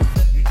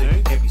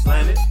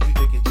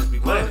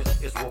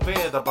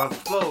as I bounce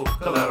flow,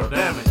 collateral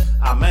damage.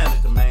 I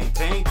managed to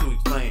maintain to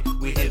explain.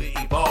 We here to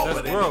evolve,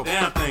 but ain't a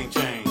damn thing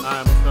changed.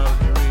 I'm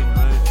Astrology reading,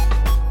 man.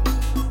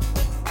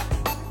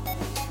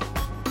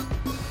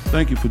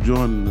 Thank you for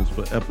joining us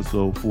for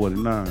episode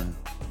 49,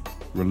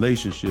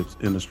 Relationships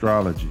in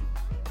Astrology.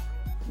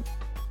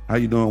 How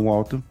you doing,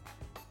 Walter?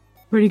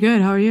 Pretty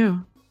good. How are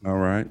you? All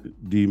right.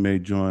 Dee may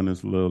join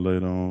us a little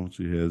later on.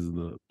 She has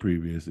the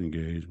previous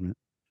engagement.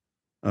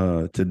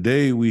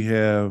 Today we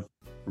have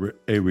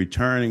a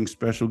returning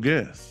special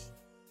guest,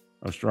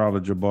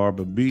 astrologer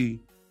Barbara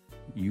B.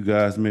 You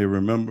guys may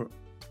remember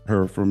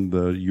her from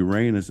the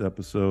Uranus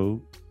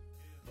episode.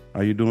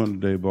 How you doing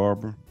today,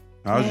 Barbara?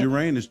 How's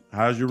Uranus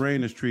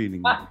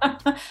treating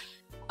you?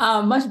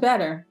 Much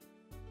better.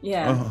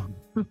 Yeah.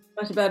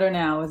 Much better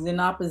now. It's in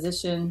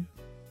opposition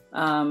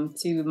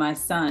to my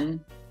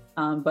sun,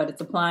 but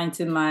it's applying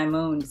to my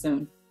moon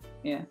soon.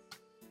 Yeah.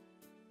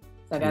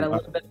 So I got a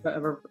little bit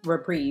of a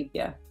reprieve.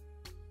 Yeah.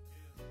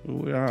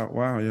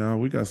 Wow, y'all.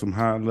 We got some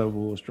high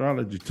level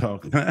astrology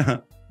talk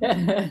now.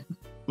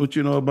 What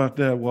you know about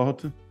that,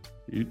 Walter?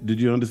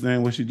 Did you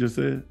understand what she just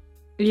said?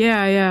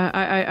 Yeah.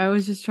 I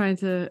was just trying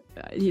to.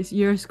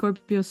 You're a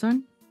Scorpio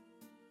sun?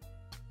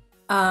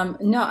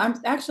 No,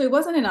 it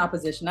wasn't in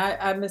opposition.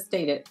 I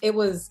misstated. It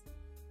was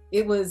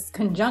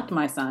conjunct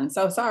my sun.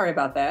 So sorry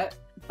about that.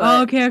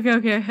 But okay.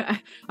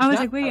 I was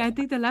like, wait, I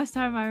think the last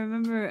time I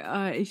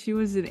remember she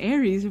was in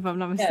Aries, if I'm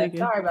not mistaken.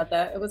 Yeah, sorry about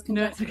that. It was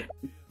conjunct.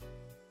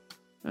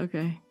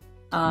 Okay.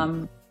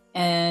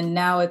 And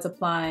now it's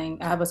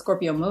applying. I have a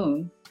Scorpio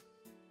moon,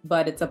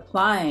 but it's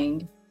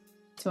applying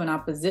to an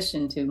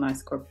opposition to my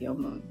Scorpio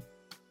moon.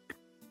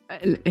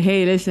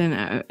 Hey,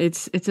 listen,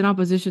 it's an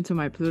opposition to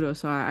my Pluto,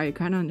 so I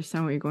kind of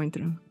understand what you're going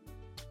through.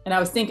 And I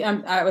was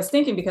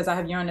thinking because I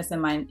have Uranus in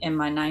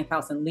my ninth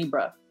house in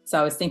Libra, so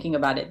I was thinking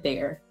about it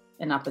there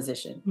in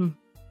opposition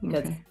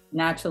because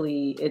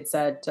naturally it's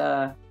at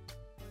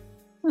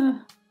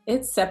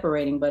it's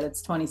separating, but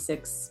it's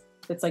 26.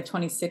 It's like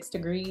 26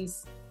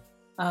 degrees.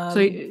 So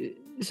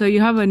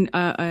you have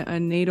a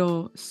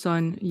natal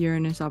Sun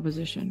Uranus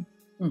opposition.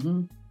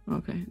 Mm-hmm.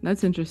 Okay,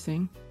 that's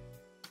interesting.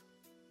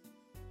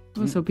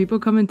 Oh, so people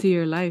come into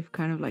your life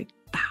kind of like.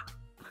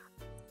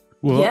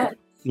 Well,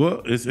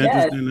 it's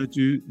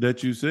interesting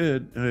that you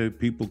said, hey,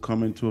 people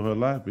come into her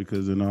life,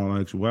 because in all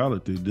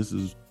actuality, this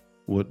is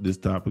what this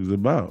topic is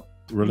about: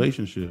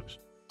 relationships.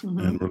 Mm-hmm.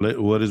 And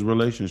what is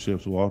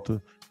relationships,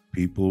 Walter?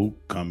 People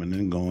coming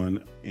and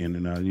going in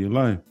and out of your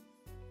life.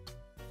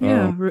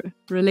 Yeah,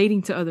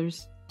 relating to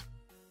others.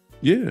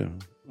 Yeah.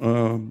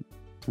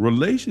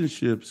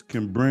 Relationships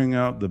can bring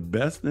out the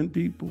best in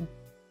people,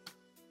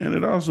 and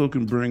it also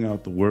can bring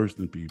out the worst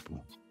in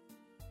people.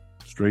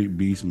 Straight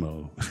beast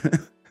mode.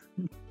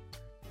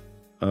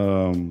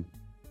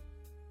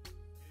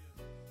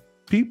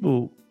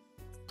 People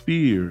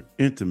fear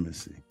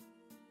intimacy.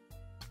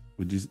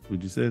 Would you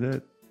say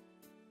that?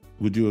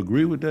 Would you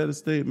agree with that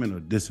statement or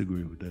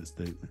disagree with that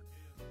statement?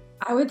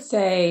 I would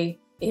say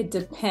it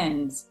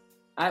depends.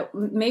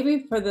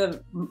 Maybe for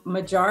the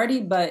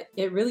majority, but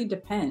it really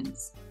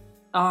depends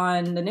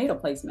on the natal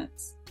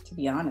placements, to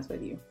be honest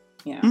with you.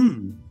 Yeah.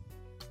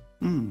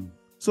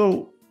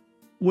 So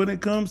when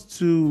it comes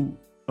to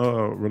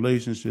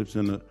relationships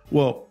I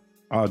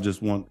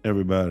just want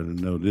everybody to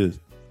know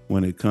this.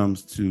 When it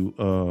comes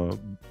to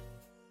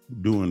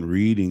doing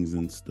readings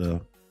and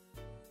stuff,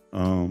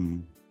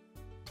 the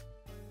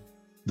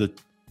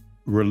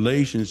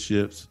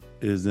relationships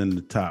is in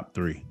the top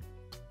 3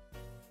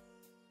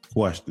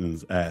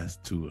 questions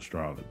asked to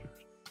astrologers.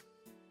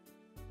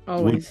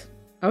 Always.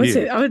 I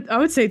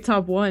would say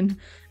top 1.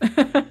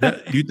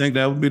 You think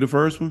that would be the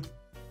first one?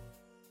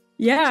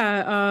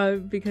 Yeah,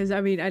 because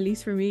I mean, at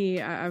least for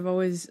me, I've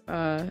always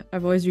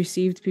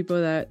received people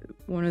that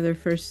one of their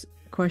first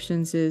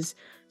questions is,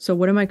 so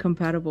what am I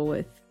compatible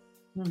with?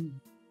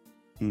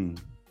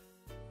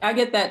 I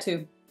get that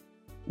too.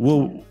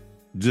 Well,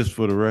 just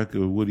for the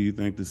record, what do you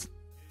think this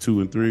 2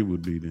 and 3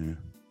 would be then?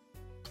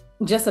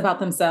 Just about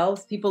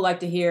themselves. People like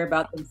to hear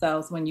about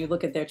themselves when you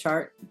look at their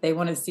chart. They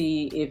want to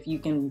see if you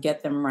can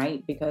get them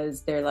right,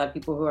 because there are a lot of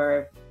people who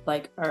are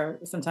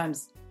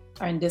sometimes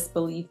in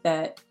disbelief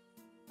that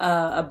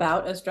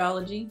about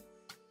astrology.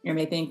 You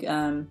may think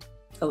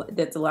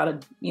that's a lot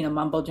of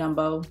mumbo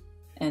jumbo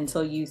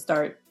until you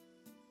start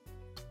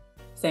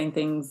saying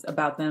things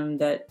about them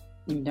that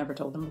you never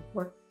told them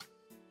before.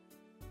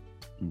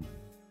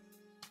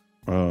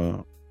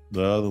 The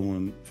other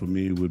one for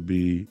me would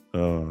be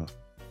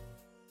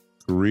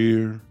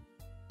career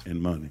and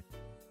money.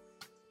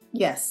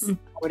 Yes, I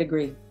would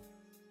agree.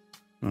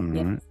 All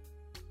right.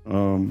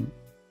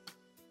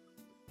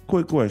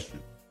 Quick question,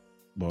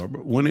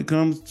 Barbara. When it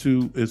comes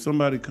to, if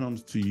somebody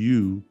comes to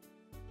you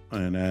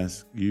and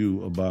asks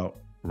you about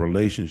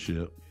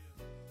relationship,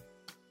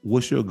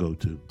 what's your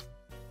go-to?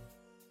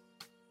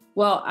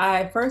 Well,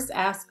 I first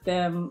ask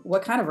them,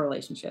 what kind of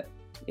relationship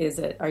is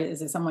it?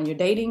 Is it someone you're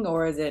dating,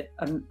 or is it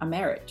a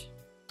marriage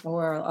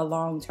or a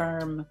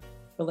long-term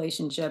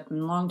relationship?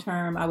 And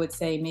long-term, I would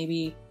say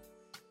maybe,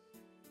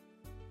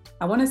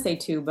 I want to say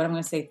 2, but I'm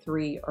going to say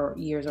 3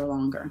 years or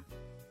longer.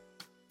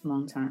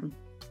 long term.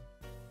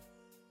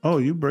 Oh,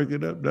 you break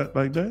it up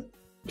like that?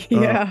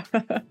 Yeah.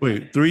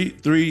 Wait,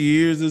 3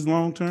 years is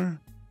long term?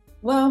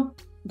 Well,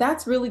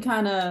 that's really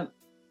kind of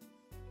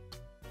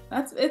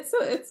that's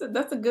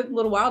a good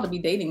little while to be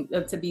dating,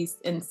 to be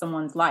in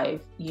someone's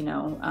life, you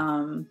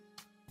know.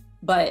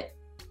 But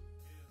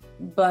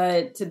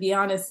to be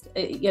honest,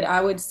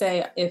 I would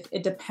say if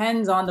it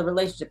depends on the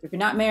relationship. If you're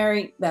not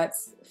married,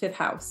 that's 5th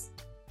house.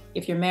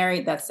 If you're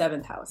married, that's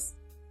 7th house.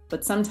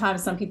 But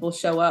sometimes some people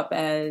show up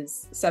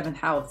as 7th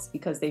house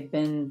because they've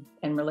been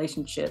in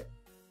relationship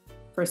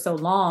for so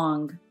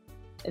long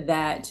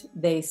that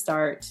they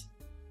start,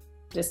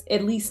 just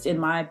at least in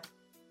my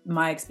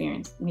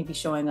experience, maybe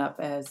showing up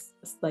as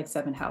like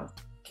 7th house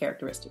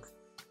characteristics.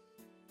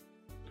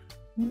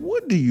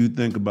 What do you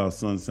think about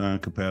sun sign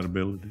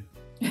compatibility?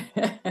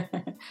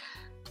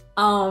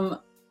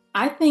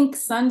 I think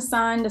sun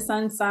sign to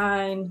sun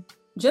sign,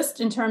 just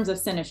in terms of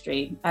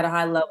synastry at a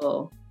high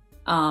level,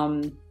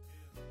 I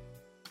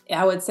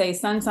would say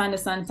sun sign to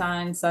sun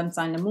sign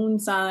to moon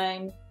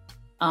sign,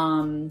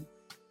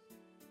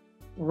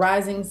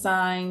 rising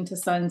sign to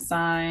sun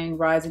sign,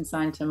 rising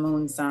sign to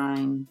moon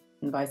sign,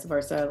 and vice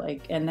versa.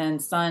 Like, and then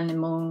sun and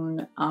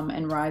moon,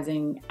 and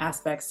rising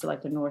aspects to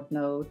like the North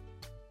Node,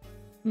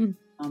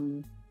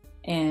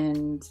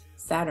 and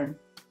Saturn.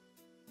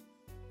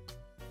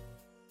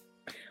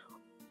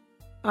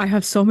 I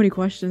have so many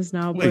questions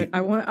now, but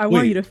I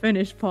want you to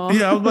finish, Paul.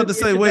 Yeah, I was about to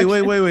say, wait.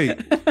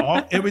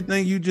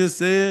 Everything you just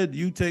said,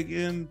 you take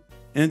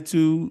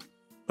into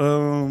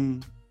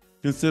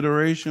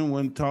consideration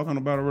when talking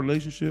about a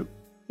relationship?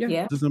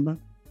 Yeah. To somebody?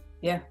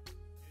 Yeah.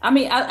 I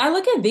mean, I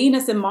look at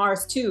Venus and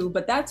Mars too,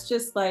 but that's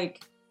just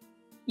like,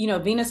 you know,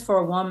 Venus for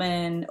a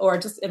woman, or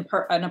just in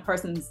a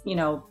person's, you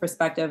know,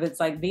 perspective. It's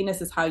like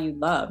Venus is how you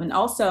love. And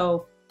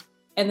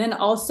then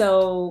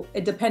also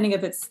depending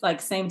if it's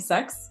like same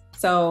sex.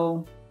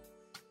 So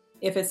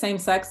if it's same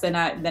sex, then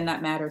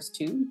that matters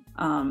too.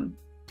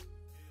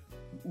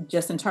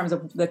 Just in terms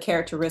of the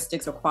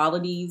characteristics or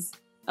qualities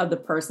of the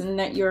person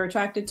that you're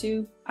attracted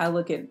to, I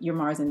look at your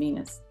Mars and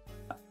Venus.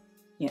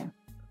 Yeah.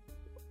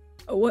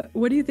 What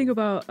do you think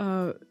about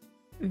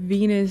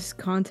Venus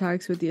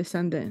contacts with the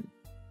ascendant?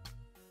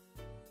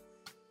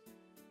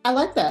 I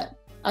like that.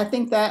 I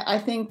think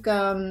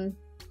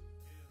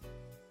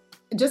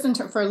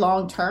just for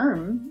long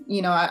term,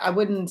 you know, I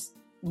wouldn't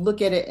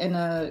look at it in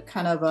a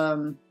kind of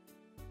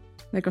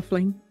like a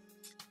fling.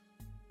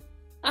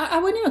 I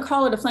wouldn't even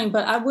call it a fling,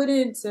 but I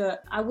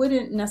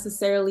wouldn't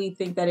necessarily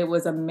think that it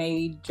was a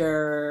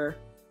major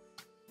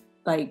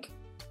like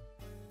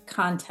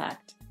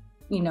contact,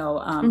 you know.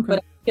 Okay.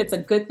 But it's a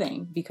good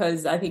thing,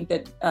 because I think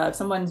that if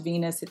someone's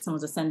Venus hits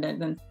someone's ascendant,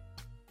 then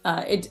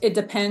it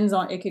depends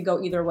on. It could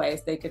go either way.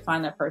 So they could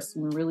find that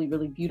person really,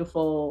 really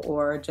beautiful,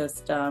 or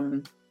just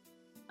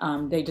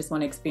they just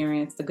want to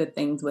experience the good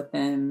things with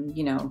them,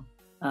 you know.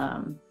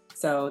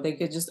 So they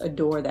could just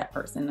adore that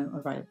person,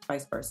 or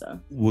vice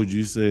versa. Would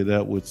you say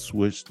that would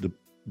switch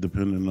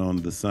depending on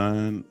the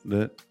sign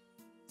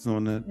that's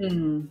on that?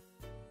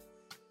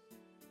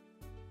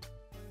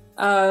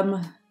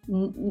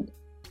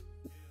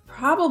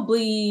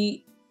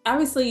 Probably.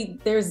 Obviously,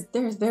 there's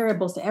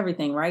variables to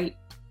everything, right?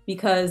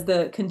 Because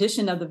the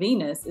condition of the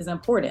Venus is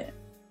important.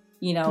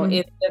 You know,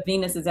 if the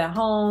Venus is at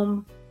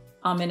home,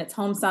 in its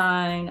home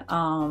sign,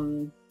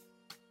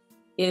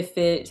 if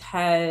it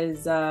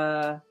has,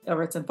 or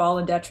it's a fall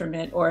in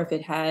detriment, or if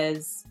it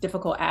has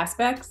difficult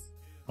aspects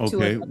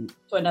to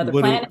another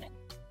planet.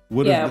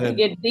 We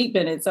get deep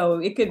in it, so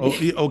it could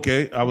be.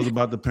 Okay, I was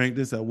about to paint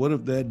this out. What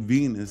if that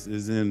Venus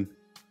is in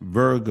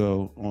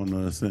Virgo on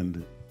the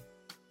ascendant?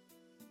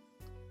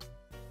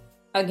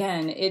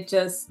 Again,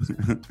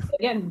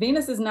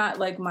 Venus is not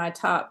like my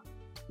top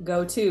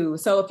go-to.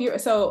 So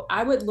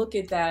I would look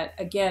at that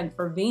again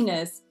for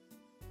Venus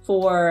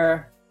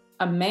for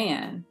a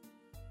man.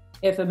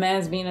 If a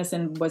man's Venus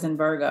was in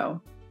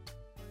Virgo,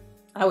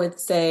 I would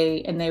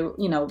say, and they,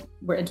 you know,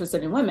 were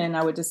interested in women,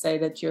 I would just say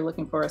that you're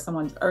looking for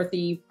someone's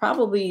earthy,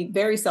 probably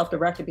very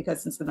self-directed,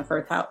 because since in the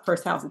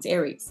first house, it's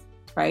Aries,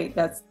 right?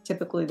 That's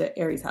typically the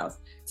Aries house.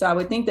 So I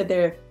would think that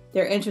they're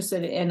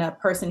interested in a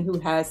person who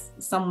has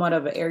somewhat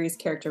of an Aries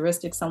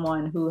characteristic,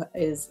 someone who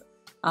is,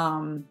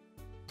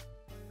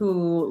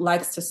 who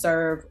likes to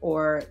serve,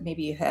 or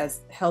maybe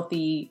has a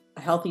healthy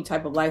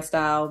type of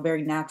lifestyle,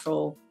 very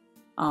natural.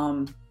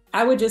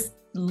 I would just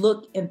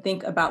look and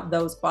think about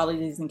those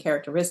qualities and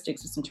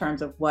characteristics just in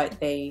terms of what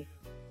they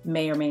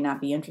may or may not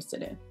be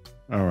interested in.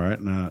 All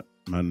right. Now,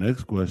 my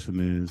next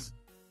question is,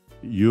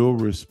 your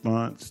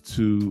response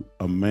to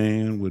a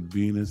man with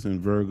Venus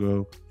and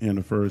Virgo in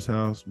the first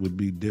house would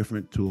be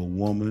different to a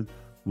woman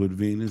with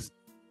Venus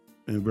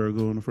and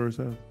Virgo in the first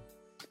house?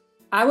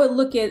 I would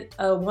look at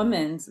a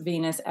woman's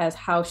Venus as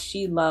how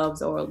she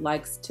loves or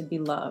likes to be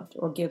loved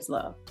or gives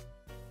love.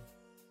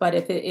 But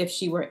if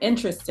she were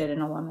interested in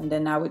a woman,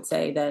 then I would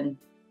say then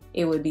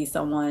it would be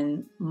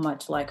someone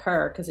much like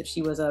her. Because if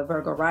she was a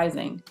Virgo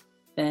rising,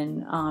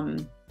 then,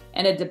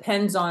 and it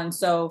depends on,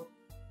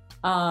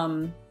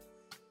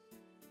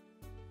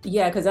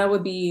 Yeah, because that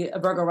would be a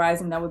Virgo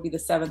rising. That would be the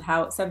seventh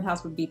house. Seventh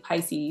house would be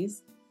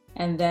Pisces.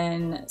 And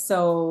then,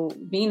 so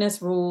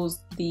Venus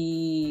rules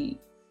the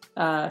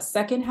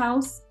second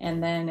house,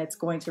 and then it's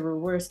going to rule,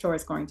 where's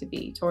Taurus going to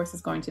be? Taurus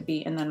is going to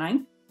be in the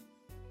ninth.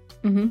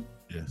 Mm-hmm.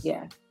 Yes.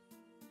 Yeah.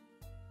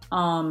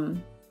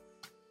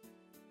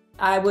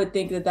 I would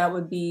think that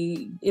would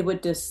be, it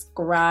would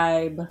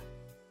describe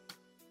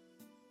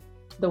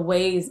the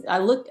ways I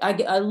look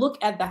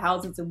at the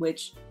houses in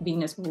which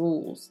Venus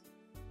rules,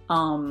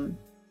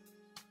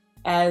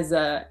 as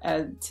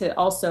to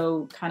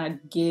also kind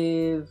of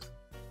give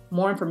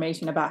more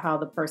information about how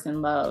the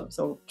person loves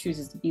or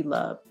chooses to be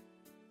loved.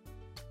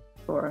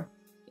 Or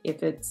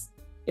if it's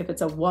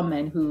a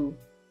woman who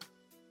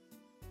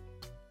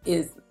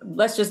is,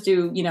 let's just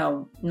do,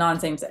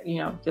 non-same sex,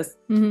 just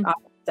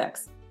opposite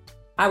sex.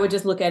 I would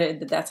just look at it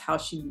that that's how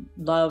she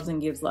loves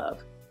and gives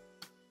love.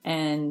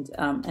 And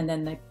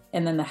then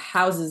the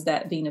houses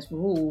that Venus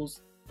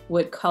rules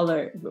would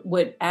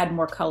add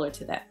more color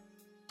to that.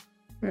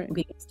 Right.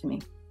 Venus to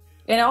me.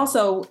 It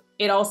also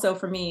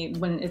for me,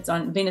 when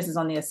Venus is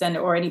on the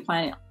ascendant, or any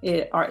planet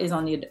is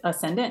on the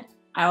ascendant,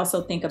 I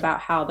also think about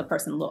how the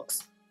person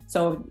looks.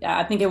 So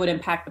I think it would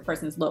impact the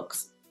person's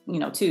looks,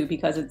 too,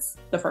 because it's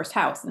the first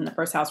house, and the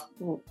first house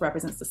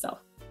represents the self.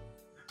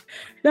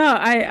 No,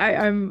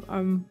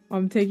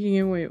 I'm taking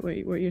in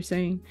what you're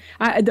saying.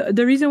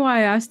 The reason why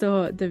I asked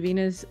the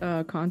Venus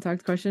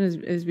contact question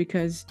is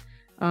because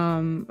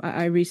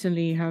I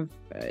recently have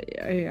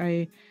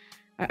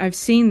I've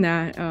seen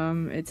that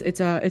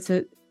it's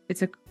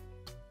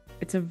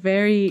a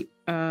very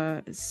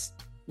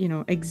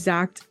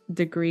exact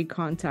degree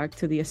contact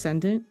to the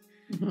ascendant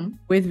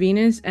with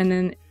Venus, and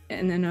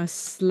then a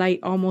slight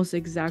almost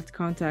exact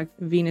contact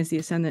Venus the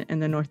ascendant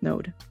and the North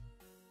Node.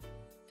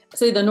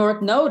 So the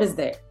North Node is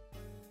there.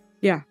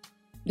 Yeah.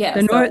 Yeah.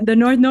 The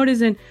North Node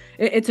is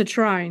it's a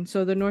trine.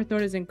 So the North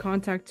Node is in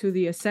contact to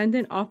the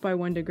ascendant, off by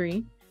 1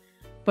 degree.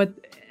 But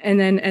and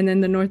then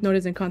the North Node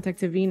is in contact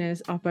to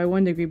Venus, off by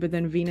 1 degree, but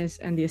then Venus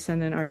and the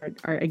ascendant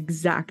are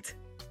exact.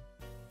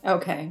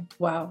 Okay.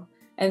 Wow.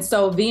 And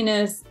so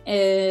Venus,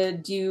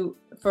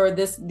 for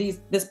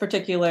this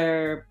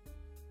particular,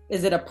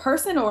 is it a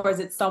person or is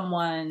it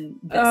someone?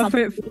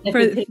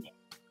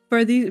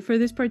 For these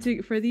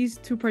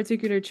two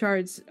particular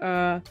charts,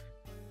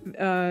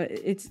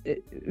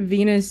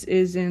 Venus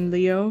is in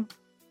Leo,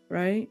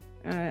 right,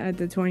 at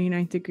the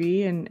 29th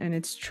degree, and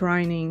it's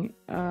trining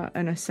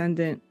an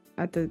ascendant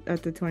at the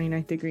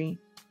 29th degree.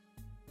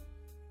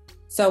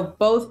 So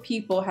both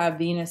people have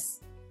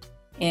Venus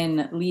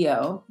in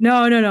Leo.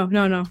 No.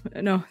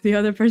 The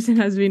other person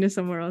has Venus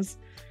somewhere else,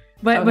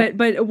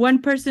 but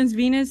one person's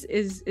Venus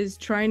is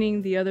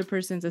trining the other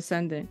person's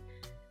ascendant.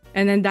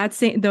 And then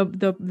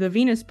the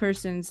Venus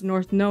person's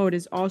North Node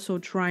is also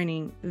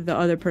trining the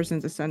other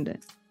person's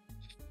ascendant.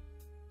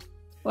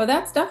 Well,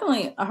 that's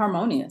definitely a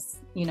harmonious,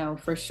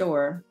 for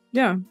sure.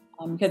 Yeah.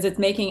 Because it's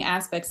making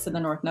aspects to the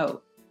North Node.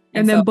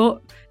 And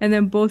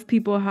then both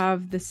people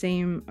have the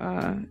same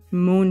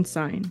moon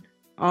sign,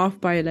 off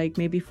by like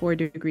maybe 4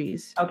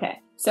 degrees. Okay.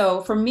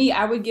 So for me,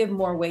 I would give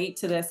more weight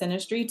to the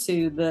synastry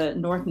to the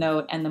North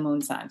Node and the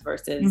moon signs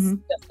versus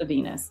just the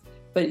Venus.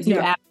 But you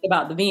asked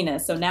about the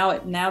Venus, so now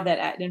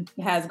that it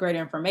has greater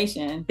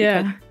information,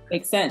 it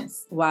makes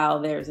sense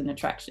while there's an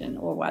attraction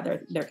or why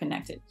they're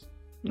connected.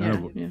 I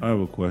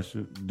have a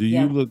question. Do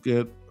you look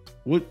at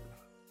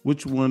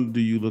which one do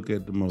you look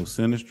at the most,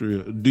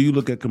 synastry? Do you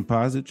look at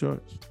composite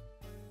charts?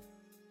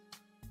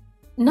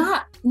 No.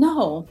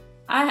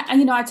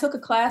 I took a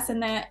class in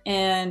that,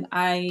 and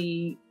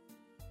I've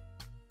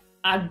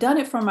done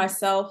it for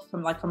myself,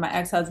 from my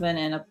ex-husband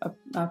and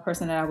a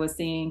person that I was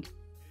seeing.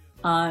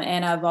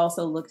 And I've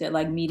also looked at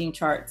like meeting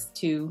charts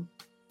too.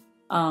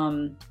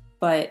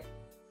 But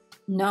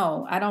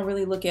no, I don't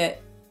really look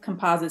at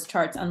composites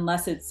charts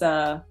unless it's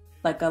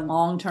like a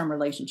long-term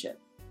relationship.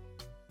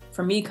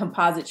 For me,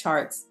 composite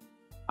charts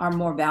are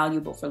more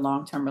valuable for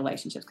long-term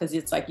relationships, because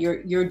it's like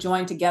you're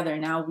joined together.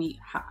 Now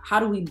how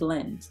do we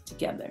blend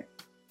together?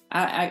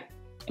 I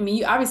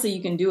mean, obviously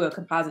you can do a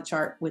composite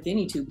chart with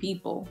any two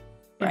people,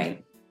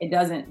 right? It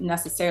doesn't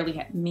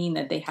necessarily mean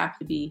that they have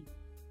to be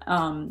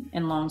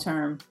in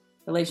long-term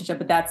relationship,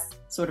 but that's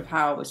sort of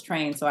how I was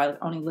trained. So I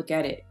only look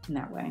at it in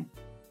that way.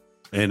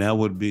 And that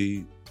would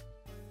be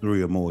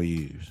 3 or more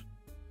years.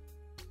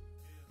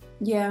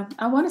 Yeah,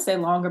 I want to say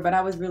longer, but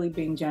I was really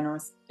being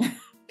generous.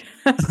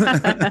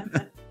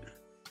 I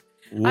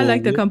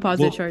like the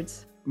composite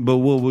charts. But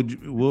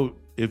what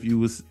if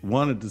you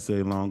wanted to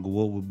say longer,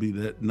 what would be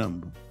that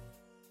number?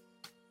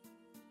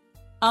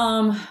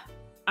 I'm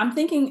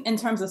thinking in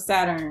terms of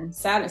Saturn.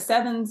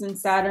 Sevens and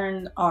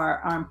Saturn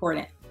are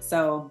important.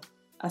 So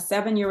a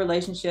 7-year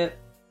relationship,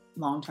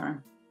 long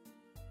term.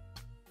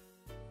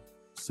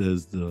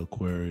 Says the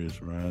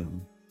Aquarius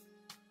rising.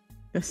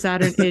 The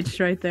Saturn itch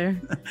right there.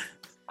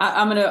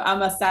 I'm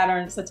a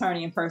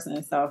Saturnian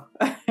person, so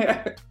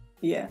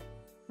yeah.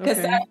 Because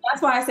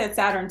that's why I said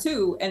Saturn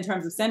too, in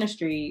terms of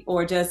synastry,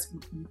 or just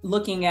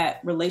looking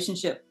at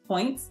relationship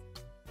points,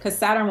 because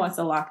Saturn wants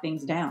to lock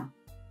things down.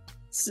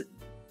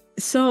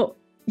 So,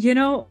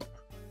 let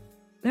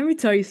me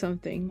tell you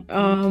something.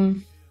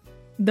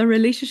 The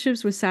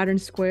relationships with Saturn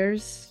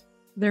squares,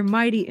 they're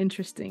mighty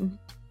interesting.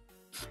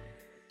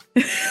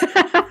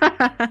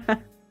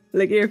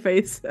 Look at your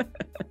face.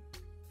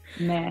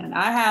 Man,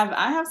 I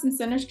have some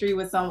synastry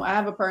with some. I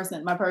have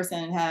my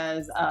person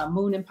has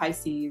Moon in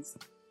Pisces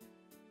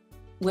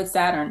with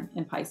Saturn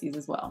in Pisces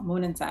as well.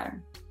 Moon and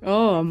Saturn.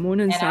 Oh, a Moon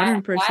and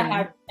Saturn person.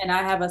 I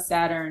have a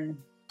Saturn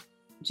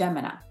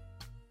Gemini.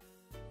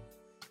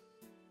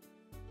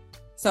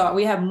 So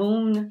we have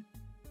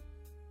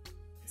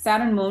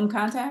Saturn Moon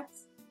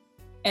contacts,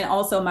 and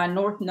also my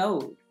North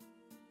Node,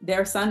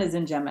 their sun is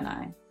in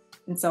Gemini,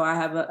 and so I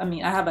have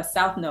a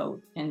South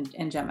Node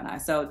in Gemini.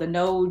 So the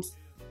nodes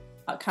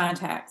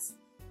contacts.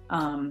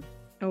 Oh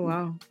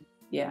wow.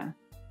 Yeah.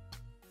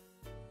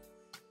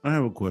 I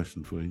have a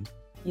question for you.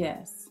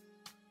 Yes.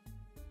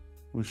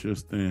 What's your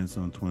stance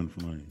on twin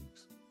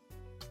flames?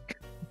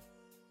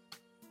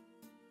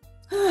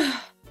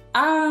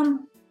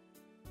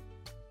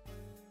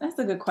 That's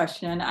a good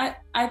question. I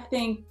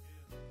think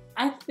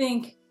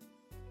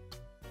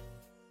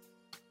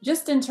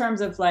just in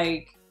terms of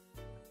like,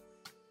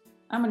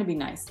 I'm going to be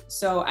nice.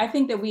 So I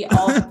think that we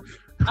all have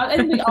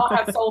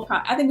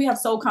we have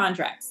soul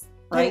contracts,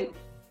 right?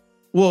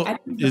 Well,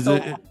 is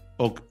it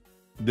okay?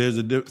 There's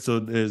a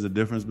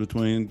difference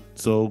between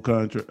soul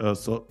contract,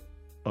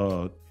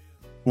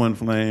 twin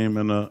flame,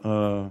 and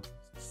a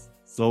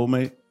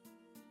soulmate.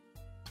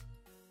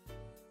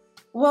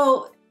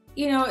 Well,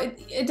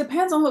 it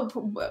depends on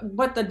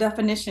what the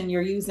definition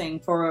you're using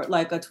for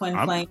like a twin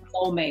flame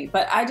soulmate.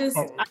 But I think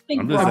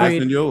I'm just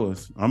asking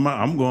yours. I'm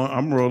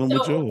rolling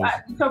with yours.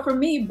 So for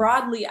me,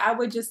 broadly, I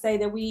would just say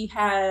that we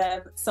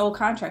have soul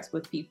contracts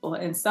with people,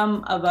 and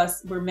some of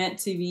us were meant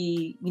to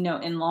be,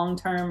 in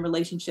long-term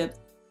relationships,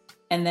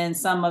 and then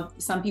some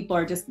people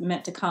are just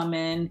meant to come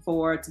in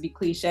for, to be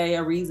cliche,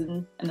 a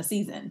reason and a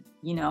season,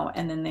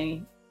 and then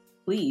they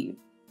leave.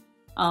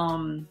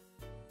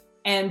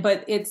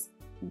 But it's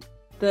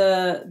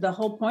the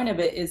whole point of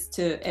it is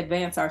to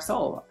advance our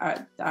soul,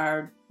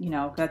 our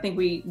 'cause I think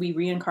we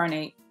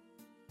reincarnate,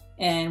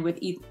 and with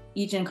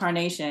each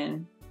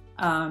incarnation,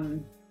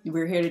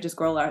 we're here to just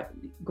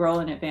grow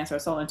and advance our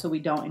soul until we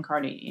don't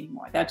incarnate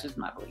anymore. That's just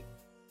my belief.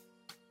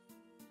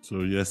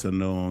 So yes or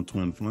no on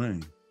twin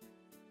flame?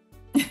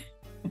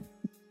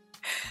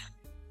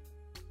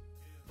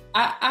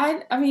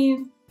 I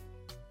mean,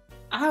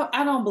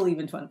 I don't believe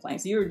in twin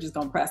flames. You're just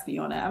gonna press me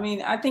on that. I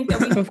mean, I think that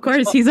we of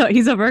course he's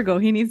a Virgo.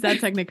 He needs that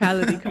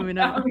technicality coming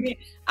out.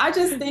 I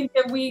just think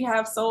that we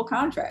have soul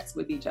contracts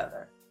with each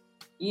other.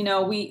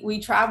 We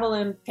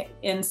travel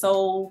in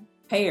soul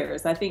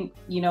pairs. I think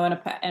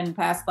in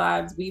past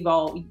lives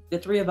the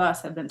three of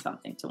us have been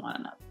something to one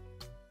another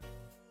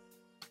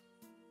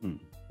in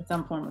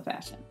some form or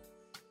fashion.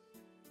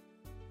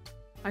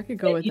 I could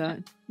go with that.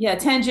 Yeah,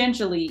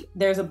 tangentially,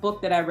 there's a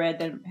book that I read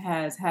that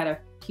has had a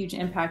huge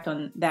impact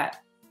on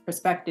that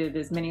perspective,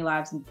 is Many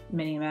Lives,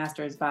 Many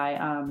Masters by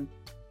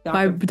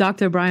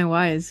Dr. Brian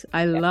Weiss.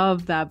 I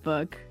love that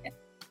book.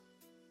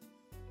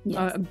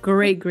 Yes. A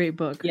great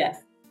book.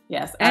 Yes.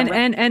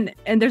 And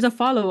there's a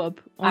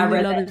follow-up.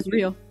 Only Love Is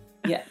Real.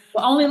 Yeah.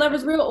 Well, Only Love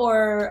Is Real,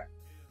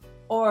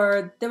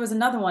 or there was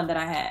another one that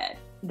I had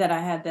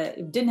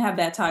that didn't have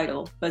that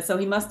title, but so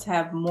he must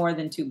have more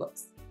than 2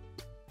 books.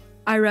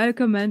 I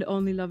recommend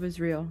Only Love Is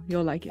Real.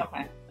 You'll like it.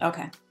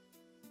 Okay.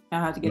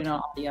 I'll have to get it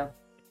on audio.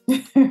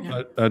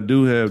 I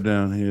do have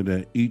down here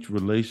that each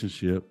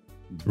relationship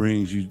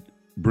brings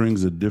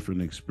a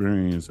different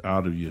experience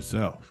out of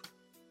yourself.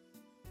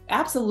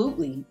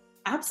 Absolutely.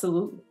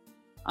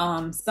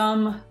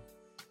 Some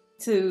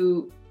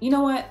to,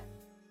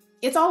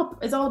 it's all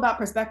about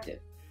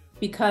perspective,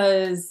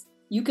 because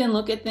you can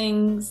look at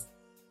things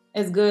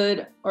as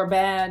good or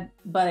bad,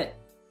 but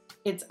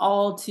it's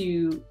all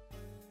to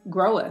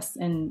grow us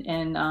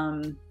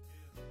and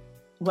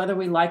whether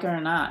we like it or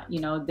not.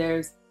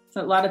 There's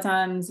a lot of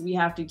times we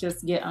have to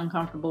just get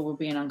uncomfortable with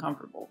being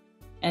uncomfortable,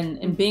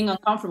 and being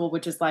uncomfortable,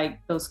 which is like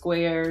those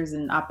squares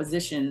and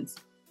oppositions,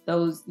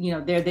 those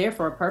they're there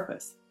for a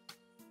purpose.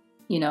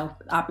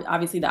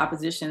 Obviously the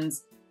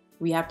oppositions,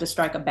 we have to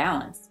strike a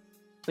balance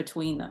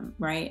between them,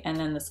 right? And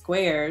then the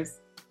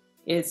squares,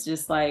 it's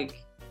just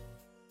like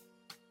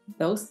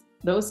those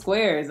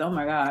squares, oh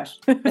my gosh.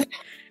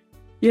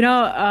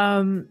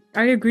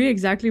 I agree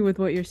exactly with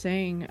what you're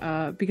saying,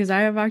 because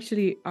I have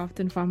actually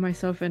often found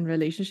myself in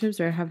relationships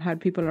where I have had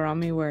people around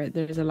me where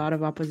there's a lot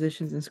of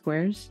oppositions and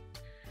squares.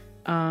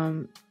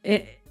 And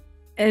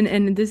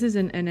this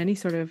isn't in any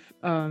sort of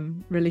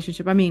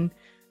relationship. I mean,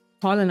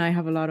 Paul and I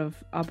have a lot of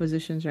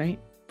oppositions, right?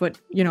 But,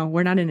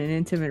 we're not in an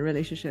intimate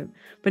relationship.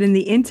 But in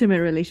the intimate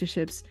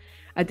relationships,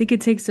 I think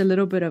it takes a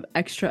little bit of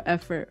extra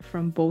effort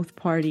from both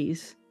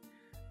parties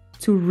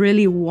to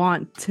really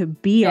want to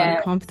be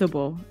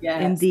uncomfortable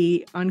in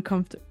the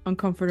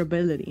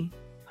uncomfortability.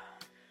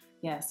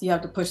 Yes, you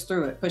have to push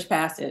through it, push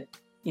past it.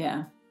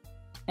 Yeah.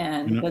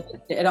 And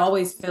it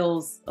always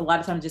feels, a lot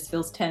of times just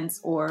feels tense,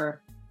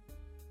 or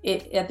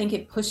I think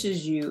it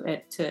pushes you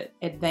to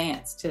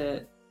advance,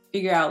 to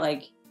figure out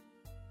like,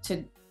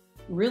 to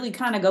really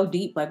kind of go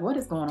deep, like what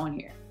is going on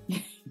here?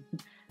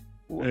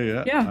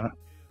 Hey, Yeah.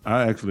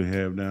 I actually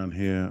have down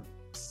here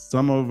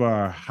some of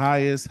our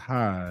highest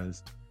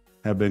highs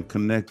have been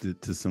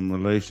connected to some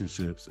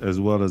relationships as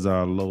well as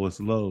our lowest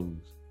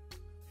lows,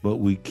 but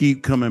we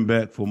keep coming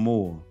back for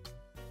more.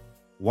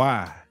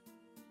 Why?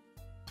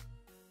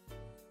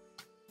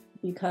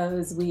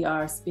 Because we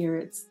are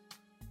spirits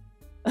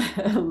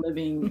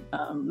living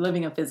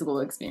a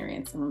physical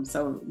experience, and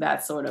so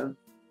that's sort of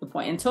the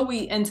point. Until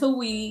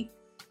we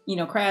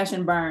crash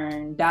and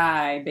burn,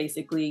 die,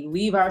 basically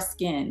leave our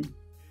skin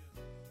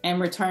and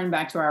return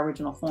back to our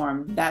original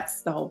form.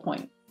 That's the whole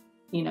point.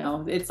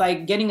 It's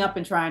like getting up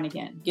and trying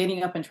again,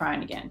 getting up and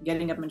trying again,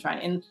 getting up and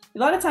trying. And a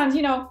lot of times,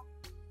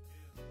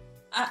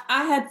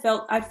 I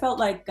felt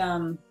like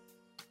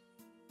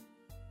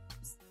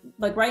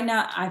right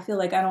now, I feel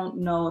like I don't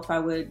know if I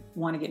would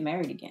want to get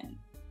married again.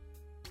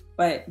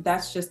 But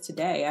that's just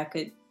today. I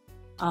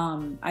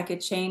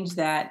could change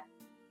that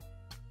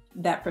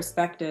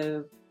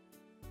perspective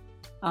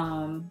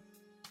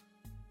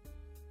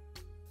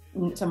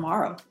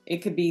tomorrow. It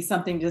could be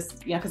something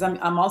just because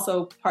I'm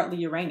also partly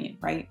Uranian,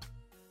 right?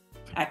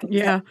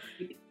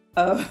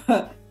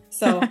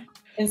 So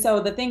and so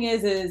the thing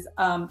is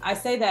I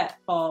say that,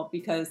 Paul,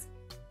 because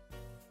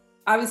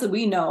obviously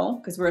we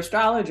know, because we're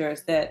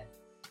astrologers, that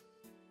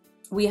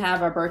we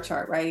have our birth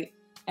chart, right?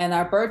 And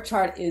our birth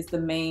chart is the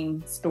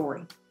main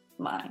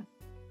storyline.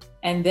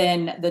 And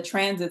then the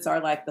transits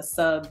are like the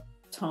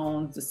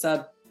subtones, the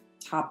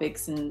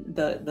subtopics, and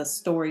the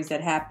stories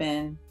that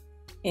happen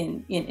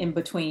in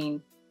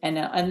between. And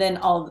then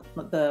all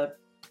the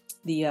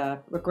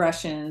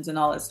regressions and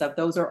all that stuff.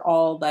 Those are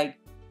all like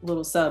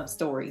little sub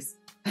stories.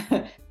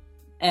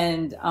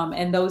 and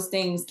those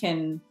things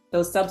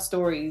those sub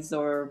stories,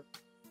 or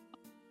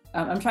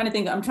I'm trying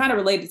to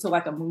relate it to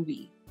like a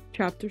movie.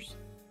 Chapters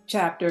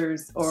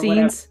or scenes.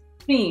 Whatever.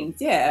 Scenes,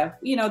 yeah.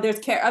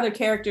 There's other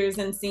characters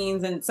and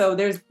scenes, and so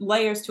there's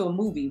layers to a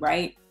movie,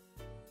 right?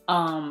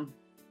 And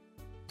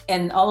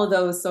all of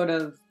those sort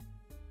of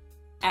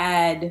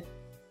add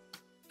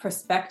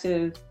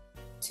perspective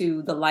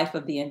to the life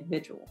of the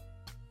individual,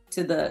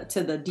 to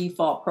the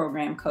default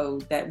program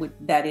code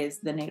that is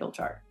the natal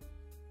chart.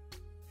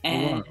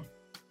 And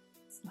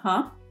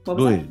What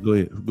was that?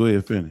 Go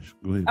ahead, finish.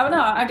 Go ahead. Oh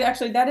no,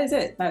 actually that is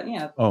it.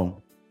 Yeah.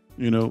 Oh,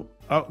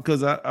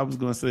 because I was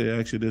going to say,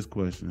 ask you this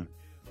question.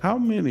 How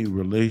many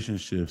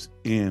relationships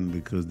end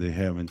because they're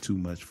having too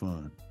much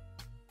fun?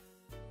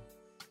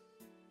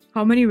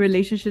 How many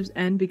relationships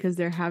end because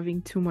they're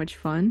having too much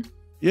fun?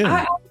 Yeah.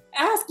 I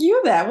ask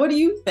you that. What do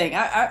you think?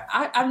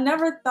 I've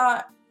never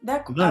thought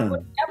that. None. I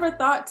would never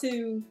thought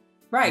to.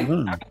 Right.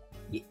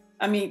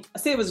 I mean, I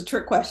say it was a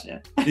trick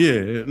question.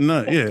 Yeah.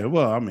 None. Yeah.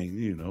 Well, I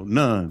mean,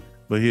 none.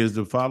 But here's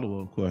the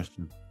follow-up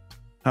question.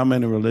 How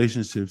many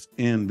relationships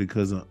end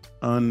because of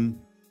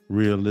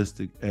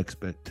unrealistic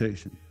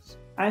expectations?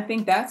 I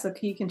think that's a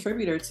key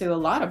contributor to a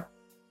lot of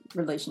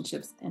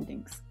relationship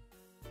endings.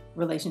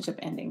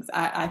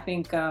 I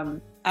think I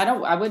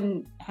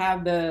don't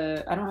have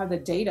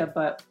the data,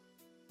 but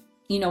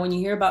when you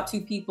hear about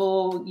two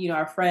people,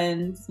 our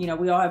friends, we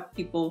all have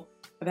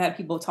had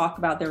people talk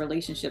about their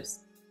relationships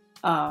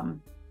to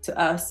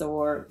us,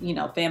 or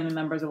family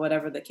members, or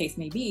whatever the case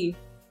may be.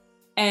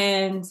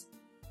 And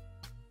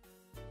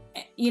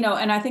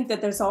and I think that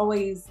that's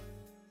always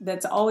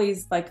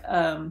like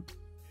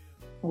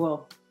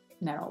well,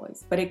 not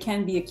always, but it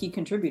can be a key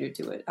contributor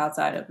to it,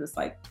 outside of just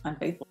like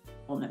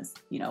unfaithfulness,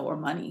 or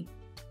money.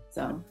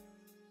 So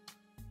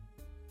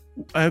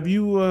have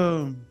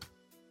you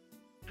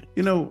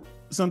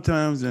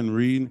sometimes in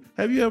reading,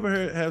 have you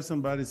ever have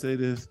somebody say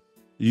this?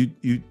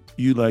 You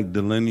like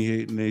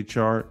delineating a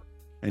chart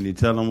and you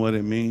tell them what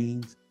it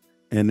means,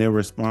 and their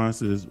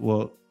response is,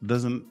 well,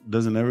 doesn't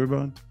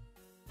everybody?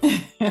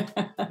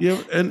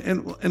 Yeah,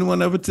 and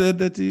anyone ever said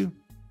that to you?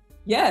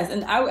 Yes,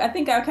 and I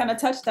think I kind of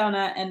touched on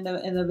that in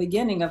the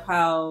beginning of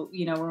how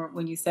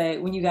when you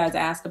guys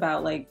ask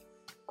about like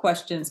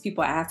questions,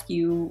 people ask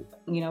you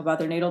about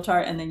their natal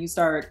chart, and then you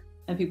start,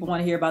 and people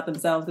want to hear about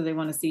themselves because they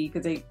want to see,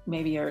 because they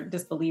maybe are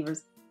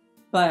disbelievers,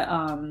 but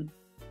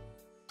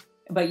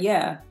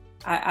yeah,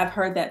 I've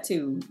heard that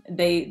too.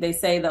 They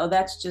say though,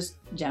 that's just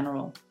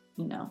general,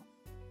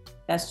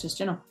 that's just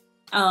general,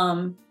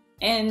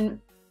 and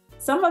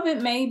some of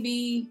it may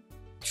be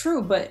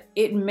true, but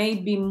it may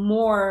be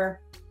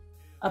more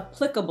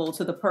applicable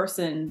to the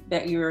person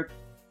that you're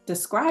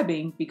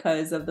describing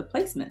because of the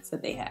placements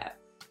that they have.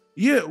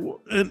 Yeah,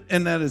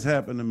 and that has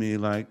happened to me.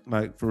 Like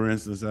for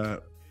instance,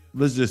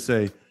 let's just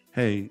say,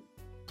 hey,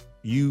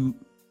 I'm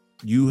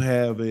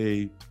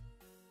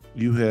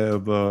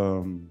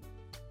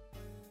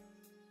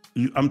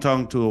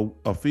talking to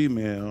a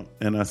female,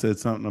 and I said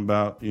something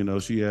about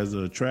she has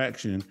an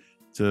attraction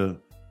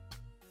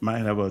might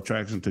have an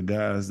attraction to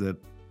guys that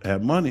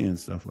have money and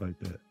stuff like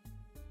that,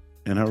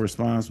 and her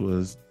response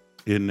was,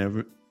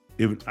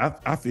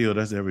 I feel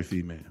that's every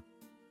female.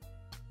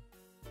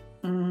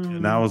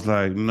 And I was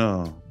like,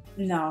 no.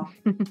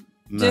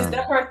 Just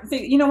that part.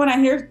 See, you know, when I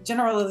hear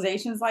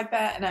generalizations like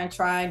that, and I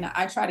try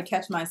to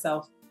catch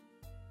myself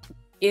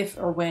if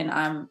or when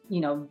I'm, you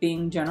know,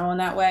 being general in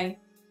that way,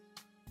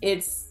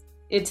 it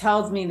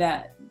tells me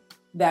that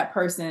that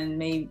person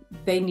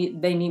they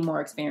need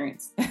more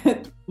experience,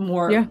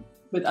 more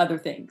with other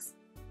things.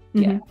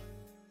 Mm-hmm. Yeah.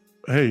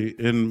 Hey,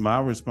 and my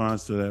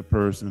response to that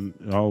person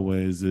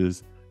always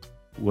is,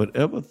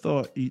 whatever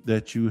thought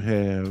that you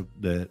have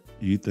that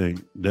you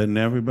think doesn't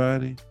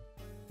everybody,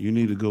 you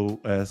need to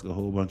go ask a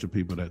whole bunch of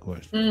people that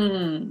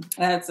question.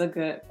 That's a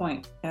good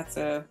point.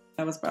 That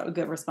was probably a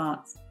good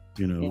response.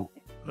 You know,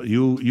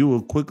 you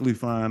will quickly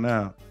find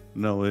out.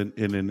 No, and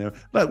in there,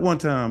 like one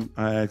time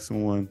I asked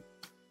someone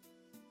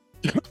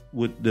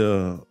with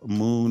the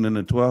moon and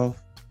the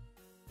 12th,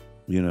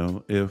 you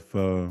know, if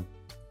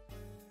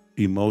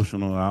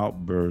emotional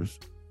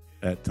outburst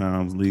at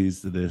times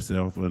leads to their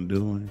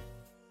self-undoing.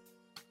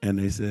 And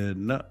they said,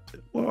 no,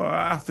 well,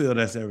 I feel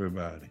that's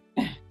everybody.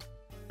 And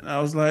I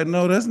was like,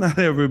 no, that's not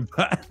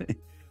everybody.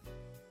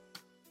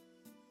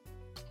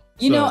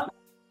 You know,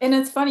 and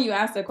it's funny you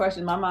asked that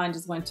question. My mind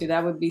just went to,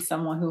 that would be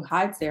someone who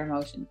hides their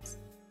emotions.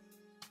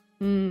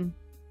 12th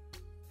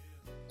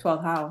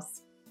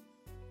house.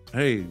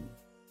 Hey,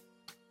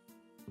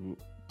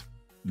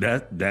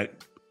 that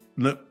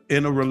look,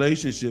 in a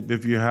relationship,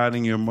 if you're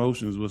hiding your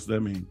emotions, what's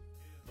that mean?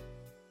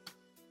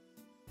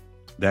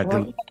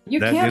 You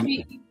can't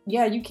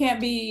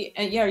be.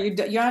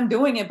 You're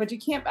undoing it, but you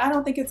can't. I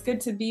don't think it's good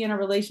to be in a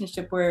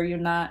relationship where you're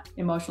not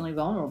emotionally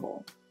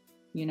vulnerable.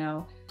 You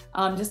know,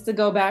 just to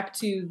go back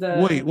to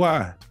the. Wait,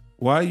 why?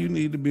 Why you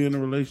need to be in a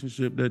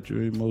relationship that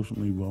you're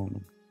emotionally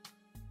vulnerable?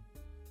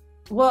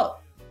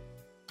 Well,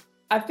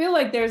 I feel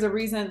like there's a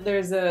reason.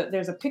 There's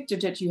a picture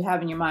that you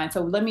have in your mind.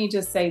 So let me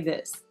just say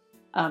this.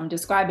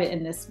 Describe it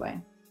in this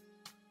way.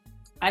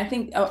 I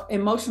think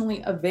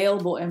emotionally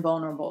available and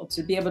vulnerable,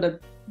 to be able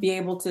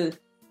to,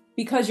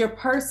 because your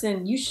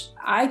person,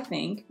 I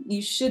think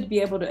you should be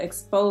able to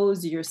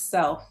expose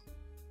yourself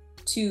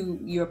to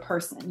your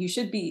person. You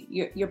should be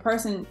your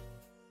person.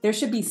 There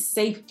should be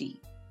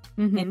safety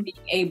in being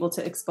able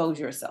to expose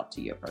yourself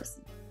to your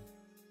person.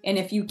 And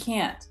if you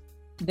can't,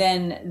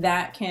 then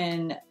that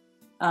can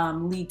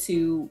lead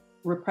to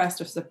repressed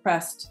or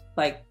suppressed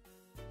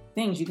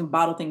things. You can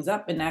bottle things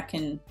up,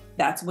 and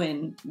that's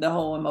when the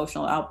whole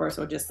emotional outburst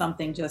or just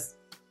something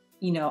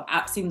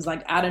seems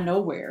like out of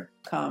nowhere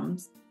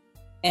comes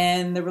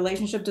and the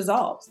relationship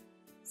dissolves.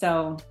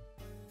 So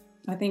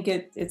I think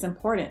it's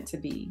important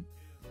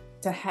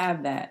to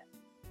have that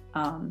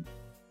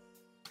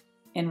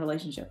in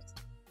relationships.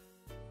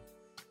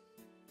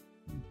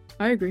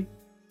 I agree.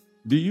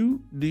 Do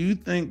you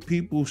think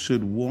people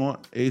should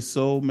want a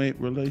soulmate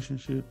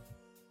relationship?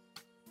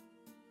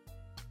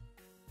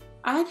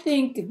 I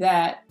think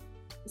that,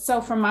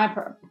 so from my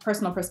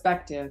personal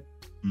perspective,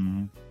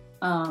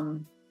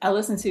 I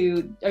listen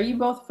to, are you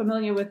both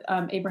familiar with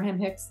Abraham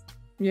Hicks?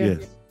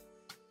 Yes.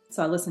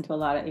 So I listen to a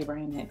lot of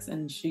Abraham Hicks,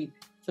 and she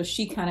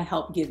kind of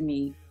helped give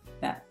me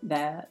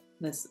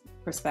this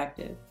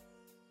perspective.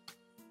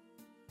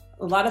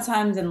 A lot of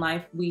times in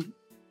life,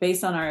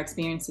 based on our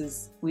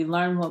experiences, we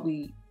learn what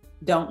we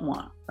don't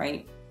want,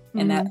 right?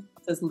 And that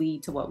helps us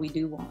lead to what we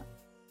do want.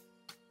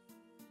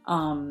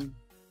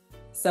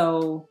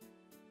 So,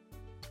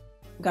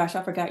 gosh,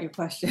 I forgot your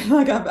question.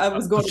 I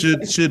was going.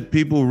 Should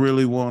people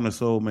really want a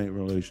soulmate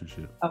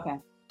relationship? Okay,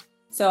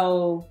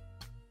 so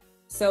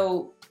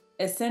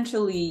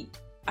essentially,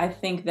 I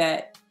think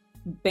that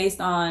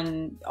based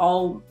on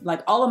all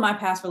of my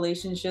past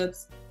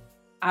relationships,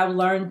 I've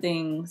learned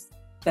things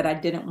that I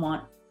didn't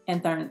want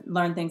and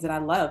learned things that I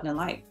loved and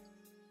liked,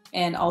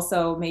 and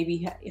also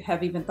maybe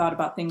have even thought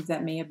about things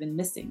that may have been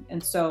missing.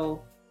 And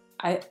so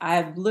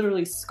I've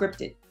literally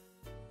scripted.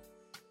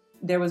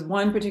 There was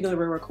one particular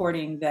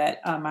recording that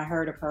I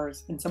heard of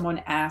hers, and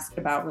someone asked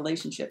about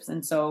relationships.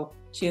 And so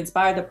she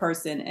inspired the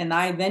person, and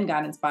I then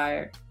got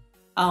inspired.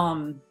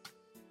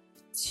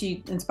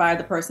 She inspired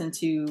the person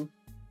to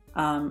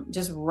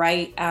just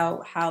write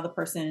out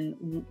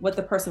what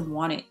the person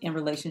wanted in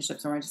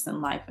relationships or just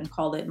in life, and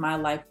call it My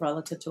Life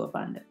Relative to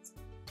Abundance.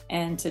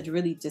 And to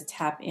really just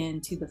tap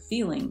into the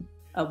feeling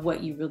of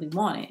what you really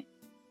wanted.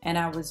 And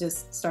I was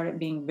just started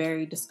being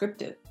very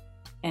descriptive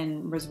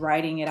and was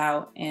writing it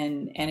out,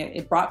 and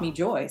it brought me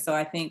joy. So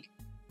I think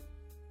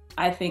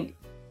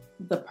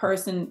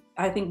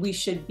we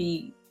should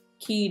be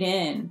keyed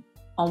in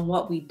on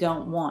what we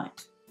don't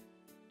want.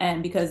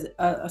 And because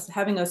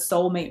having a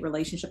soulmate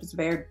relationship is a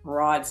very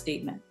broad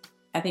statement.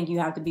 I think you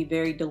have to be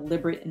very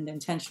deliberate and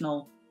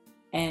intentional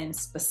and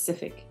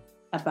specific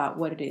about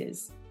what it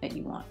is that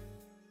you want.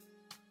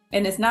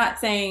 And it's not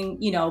saying,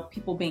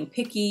 people being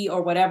picky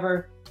or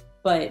whatever,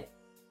 but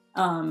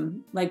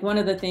one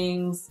of the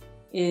things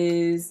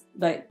is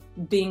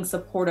being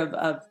supportive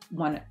of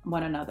one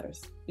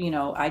another's,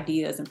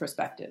 ideas and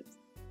perspectives,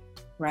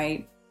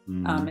 right?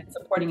 And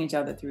supporting each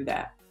other through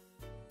that.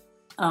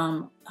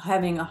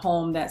 Having a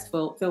home that's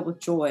filled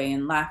with joy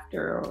and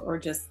laughter, or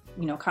just,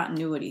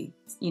 continuity,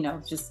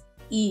 just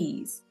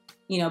ease,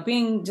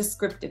 being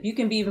descriptive. You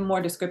can be even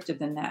more descriptive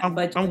than that.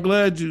 I'm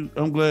glad you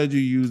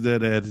used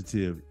that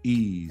adjective,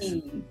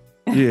 ease.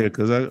 Yeah,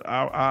 because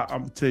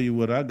I'm tell you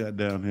what I got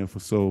down here for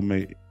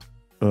soulmate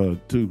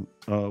too.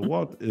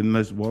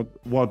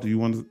 Walter, you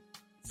want to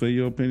say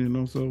your opinion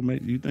on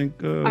soulmate? You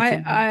think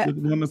I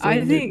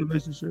think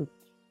relationship?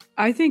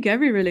 I think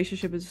every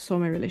relationship is a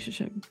soulmate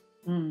relationship.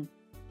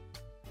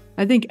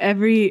 I think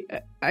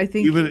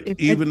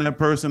even that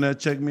person that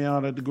checked me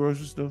out at the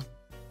grocery store.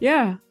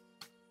 Yeah.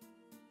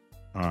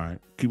 All right,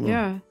 keep going.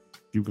 Yeah,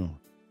 keep going.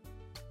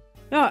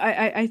 No,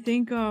 I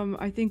think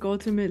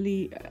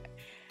ultimately,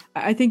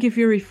 I think if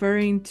you're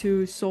referring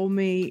to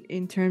soulmate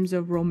in terms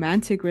of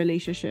romantic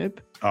relationship.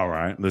 All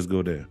right, let's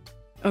go there.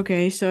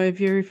 Okay, so if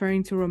you're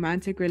referring to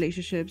romantic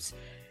relationships,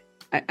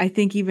 I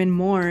think even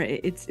more,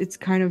 it's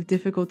kind of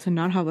difficult to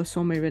not have a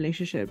soulmate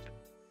relationship,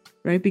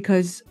 right?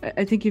 Because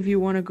I think if you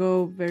want to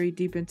go very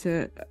deep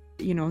into,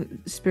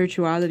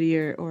 spirituality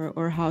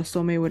or how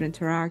soulmate would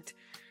interact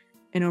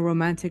in a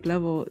romantic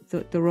level,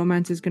 the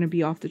romance is going to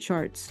be off the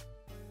charts,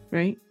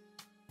 right?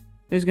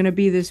 There's going to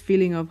be this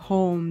feeling of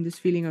home, this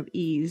feeling of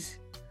ease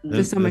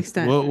to some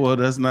extent. Well,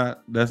 that's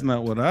not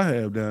what I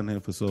have down there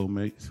for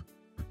soulmates.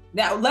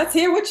 Now let's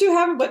hear what you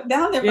have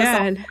down there for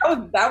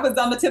soulmates. That was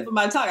on the tip of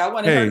my tongue. I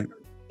want to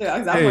hear.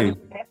 I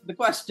want to answer the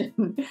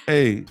question.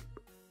 Hey,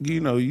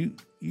 you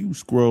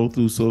scroll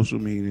through social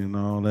media and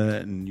all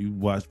that, and you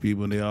watch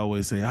people, and they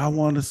always say, "I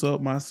want to soul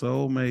my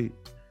soulmate."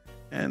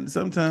 And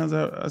sometimes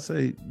I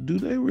say, do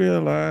they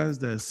realize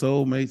that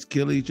soulmates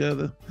kill each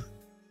other?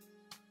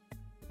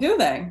 Do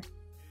they?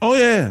 Oh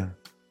yeah,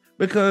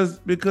 because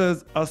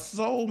a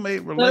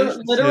soulmate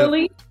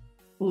relationship.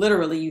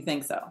 Literally, you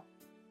think so?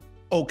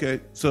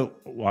 Okay, so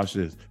watch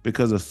this.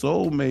 Because a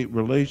soulmate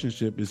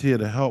relationship is here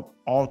to help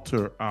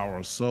alter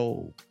our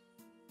soul.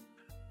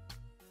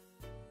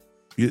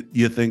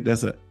 You think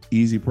that's an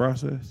easy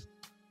process?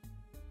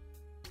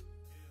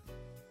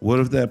 What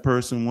if that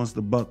person wants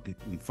to buck it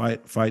and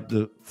fight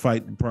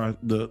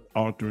the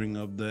altering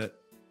of that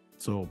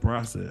soul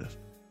process?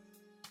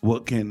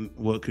 What can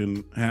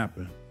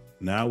happen?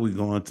 Now we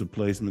go into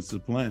placements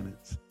of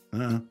planets.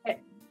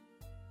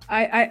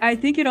 I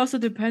think it also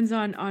depends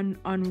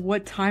on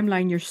what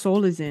timeline your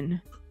soul is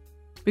in,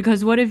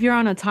 because what if you're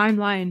on a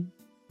timeline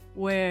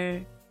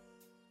where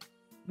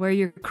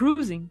you're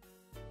cruising,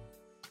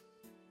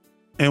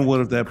 and what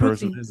if that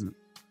person isn't?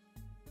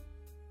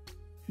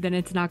 Then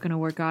it's not going to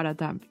work out at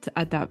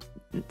that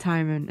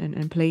time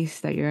and place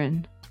that you're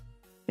in.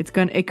 It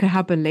could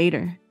happen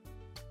later.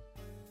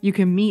 You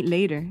can meet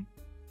later.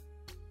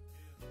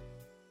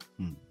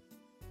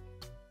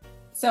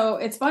 So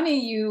it's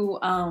funny you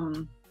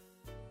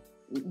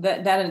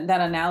that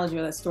analogy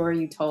or that story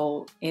you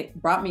told, it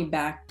brought me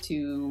back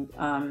to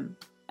an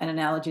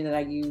analogy that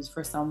I used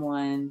for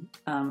someone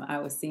I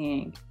was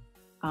seeing,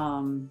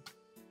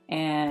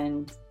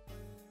 and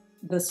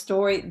the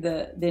story,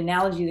 the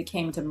analogy that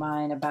came to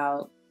mind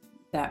about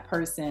that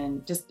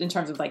person, just in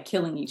terms of like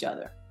killing each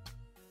other.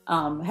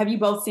 Have you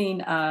both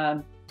seen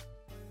Avatar,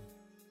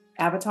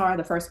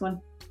 the first one?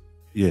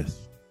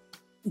 Yes.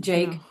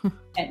 Jake?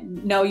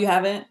 No, you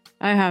haven't?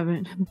 I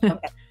haven't.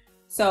 Okay.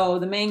 So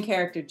the main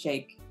character,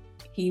 Jake,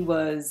 he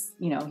was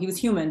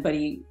human, but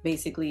he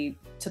basically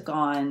took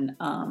on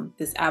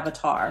this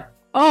avatar.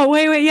 Oh,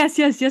 wait. Yes.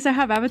 I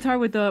have Avatar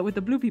with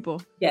the blue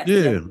people. Yes.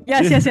 Yeah.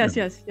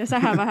 Yes, I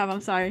have.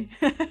 I'm sorry.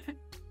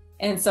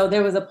 And so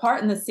there was a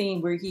part in the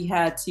scene where he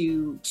had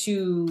to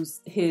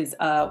choose his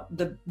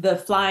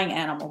the flying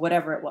animal,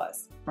 whatever it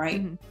was,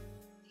 right? Mm-hmm.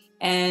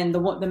 And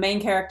the main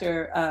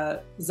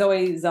character,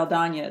 Zoe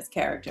Saldana's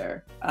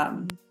character,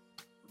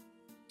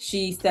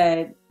 she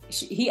said,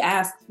 he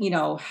asked,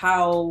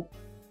 how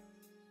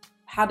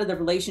did the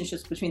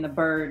relationships between the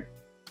bird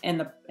and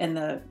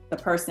the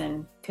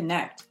person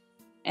connect?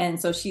 And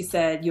so she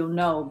said, you'll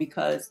know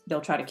because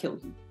they'll try to kill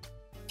you.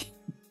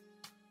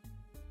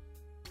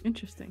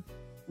 Interesting.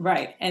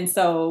 Right. And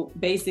so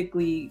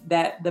basically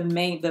that the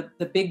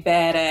big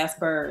badass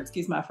bird,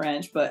 excuse my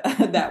French, but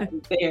that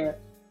was there,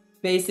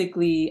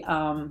 basically,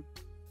 who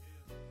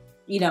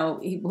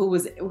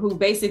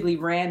basically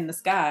ran the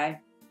sky.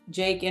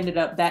 Jake ended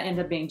up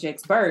being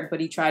Jake's bird, but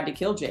he tried to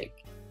kill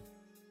Jake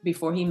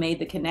before he made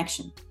the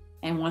connection.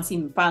 And once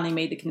he finally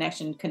made the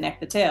connection, connect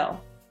the tail,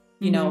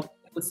 it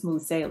was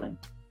smooth sailing.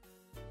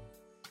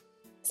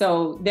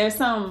 So there's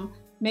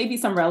maybe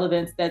some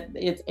relevance that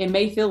it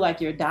may feel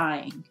like you're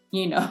dying,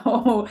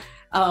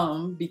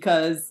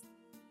 because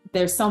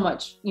there's so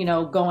much,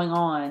 going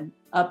on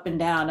up and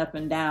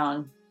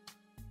down,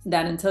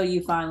 that until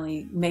you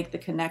finally make the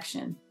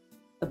connection,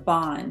 the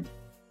bond,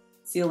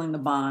 sealing the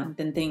bond,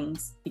 then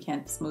things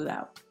begin to smooth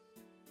out.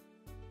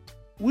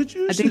 Would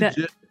you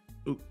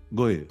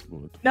go ahead.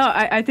 No,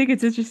 I think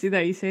it's interesting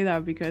that you say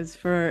that, because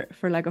for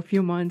like a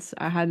few months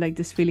I had like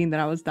this feeling that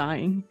I was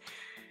dying.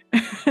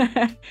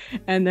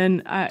 And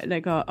then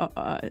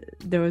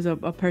there was a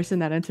person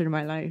that entered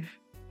my life.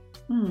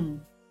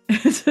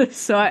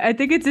 So I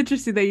think it's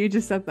interesting that you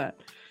just said that.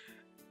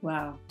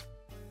 Wow.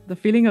 The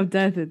feeling of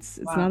death, it's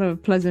not a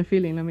pleasant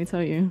feeling, let me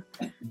tell you.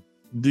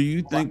 Do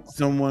you think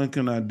someone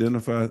can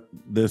identify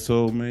their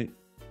soulmate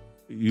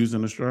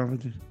using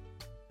astrology?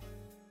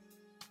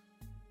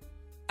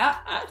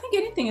 I think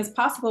anything is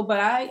possible, but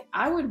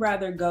I would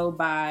rather go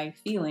by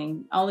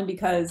feeling, only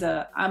because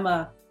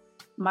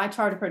my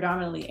chart is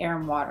predominantly air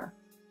and water,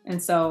 and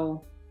a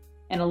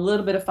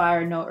little bit of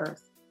fire, no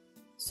earth.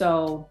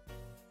 So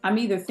I'm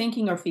either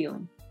thinking or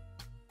feeling,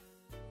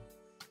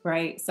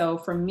 right? So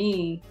for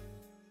me,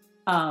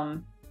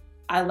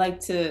 I like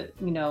to,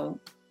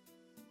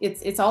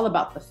 it's all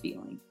about the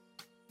feeling.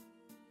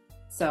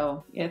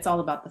 So it's all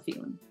about the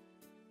feeling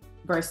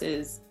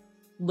versus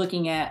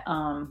looking at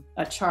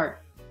a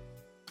chart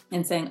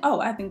and saying, oh,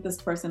 I think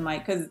this person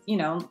might, because,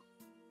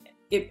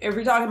 if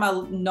we're talking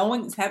about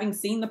having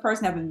seen the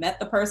person, having met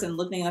the person,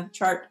 looking at the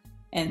chart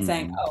and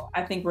saying, oh,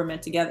 I think we're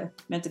meant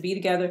to be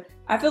together.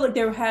 I feel like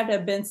there had to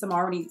have been some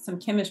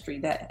chemistry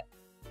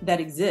that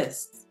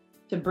exists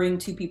to bring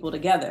two people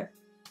together.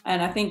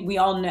 And I think we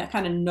all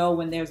kind of know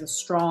when there's a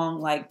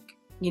strong,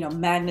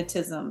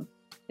 magnetism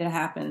that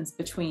happens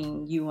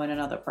between you and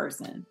another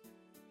person.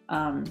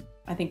 I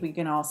think we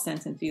can all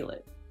sense and feel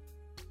it.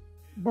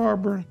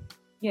 Barbara.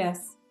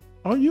 Yes.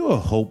 Are you a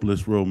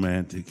hopeless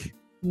romantic?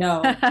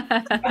 No.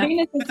 My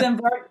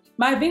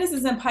Venus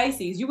is in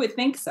Pisces. You would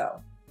think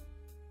so.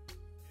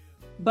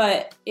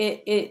 But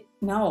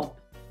no.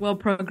 Well,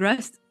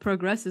 progress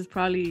is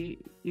probably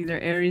either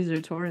Aries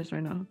or Taurus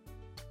right now.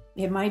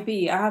 It might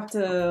be. I have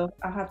to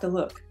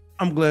look.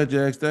 I'm glad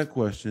you asked that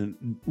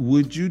question.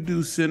 Would you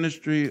do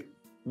synastry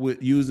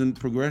with using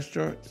progress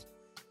charts?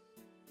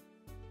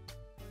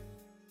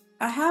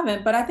 I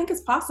haven't, but I think it's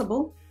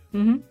possible.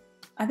 Mm-hmm.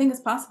 I think it's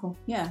possible.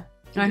 Yeah.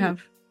 I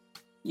have.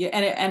 Yeah,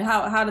 and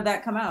how did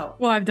that come out?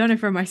 Well, I've done it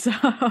for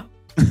myself.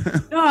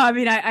 No, I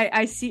mean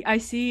I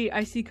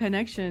see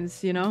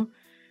connections, and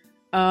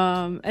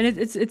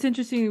it's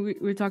interesting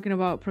we're talking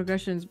about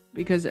progressions,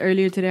 because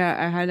earlier today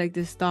I had like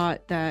this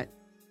thought that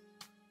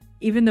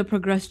even the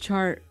progress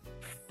chart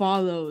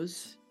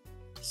follows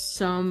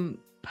some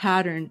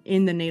pattern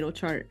in the natal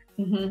chart,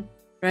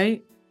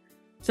 right?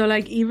 So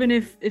like even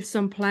if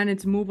some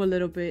planets move a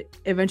little bit,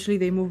 eventually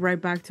they move right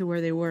back to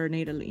where they were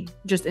natally,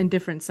 just in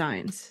different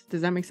signs.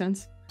 Does that make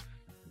sense?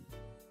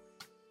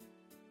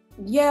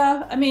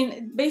 Yeah, I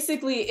mean,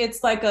 basically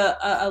it's like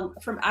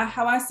from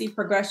how I see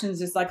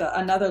progressions, it's like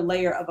another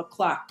layer of a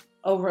clock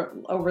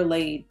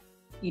overlaid,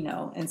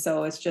 and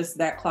so it's just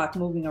that clock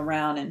moving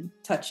around and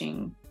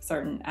touching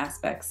certain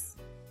aspects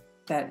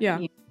that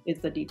is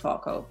the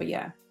default code. But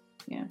yeah.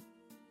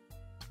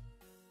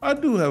 I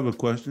do have a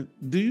question.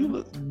 Do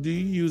you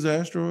use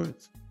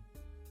asteroids?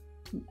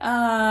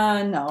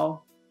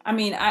 No. I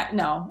mean,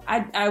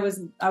 I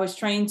was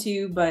trained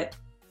to, but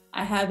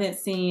I haven't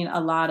seen a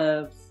lot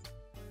of.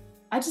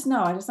 I just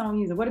don't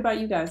use it. What about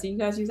you guys? Do you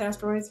guys use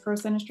asteroids for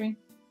synastry?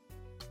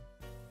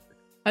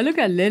 I look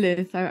at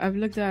Lilith. I've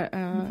looked at.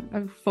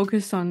 I've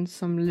focused on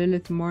some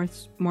Lilith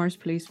Mars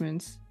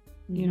placements.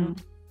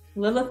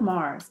 Lilith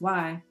Mars.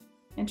 Why?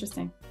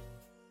 Interesting.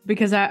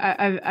 Because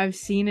I've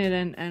seen it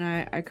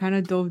and I kind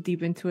of dove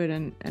deep into it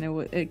and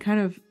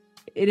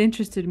it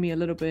interested me a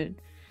little bit,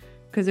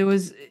 because it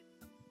was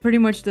pretty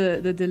much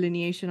the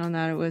delineation on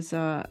that. It was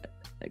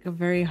like a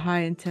very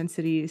high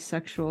intensity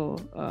sexual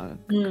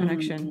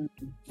connection.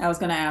 I was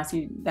gonna ask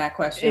you that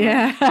question.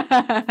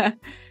 Yeah.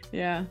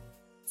 Yeah.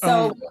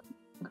 So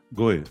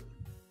go ahead.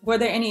 Were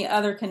there any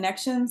other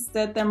connections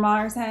that their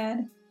Mars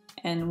had,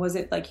 and was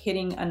it like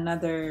hitting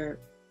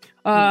another?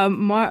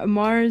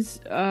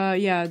 Mars,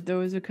 there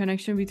was a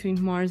connection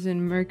between Mars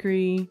and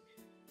Mercury,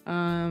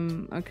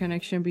 a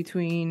connection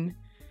between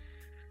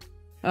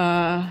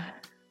Mars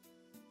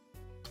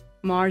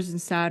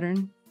and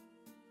Saturn.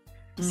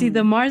 See,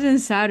 the Mars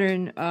and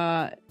Saturn,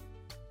 I'm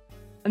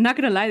not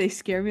gonna lie, they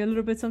scare me a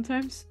little bit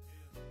sometimes.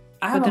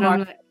 I have a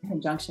Mars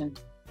conjunction.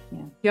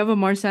 Yeah. You have a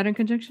Mars-Saturn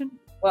conjunction?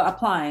 Well,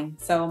 applying.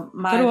 So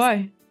so do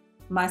I.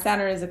 My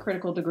Saturn is a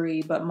critical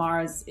degree, but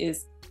Mars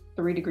is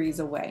 3 degrees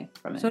away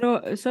from it.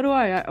 So do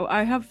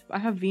I. I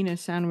have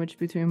Venus sandwiched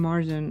between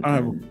Mars and I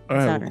have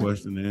Saturn. a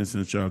question then,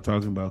 since y'all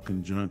talking about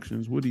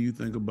conjunctions. What do you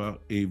think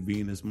about a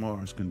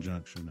Venus-Mars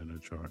conjunction in a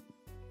chart?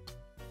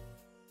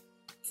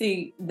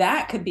 See,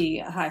 that could be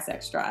a high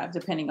sex drive,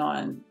 depending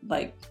on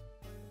like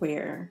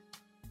where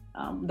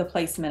the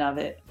placement of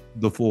it.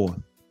 The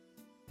 4th.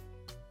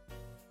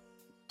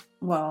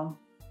 Well,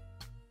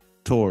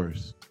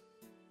 Taurus.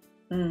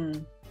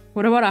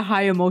 What about a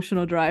high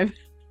emotional drive?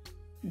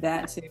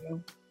 That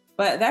too,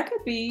 but that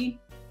could be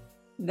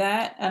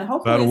that, and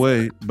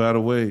hopefully. By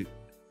the way,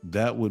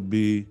 that would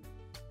be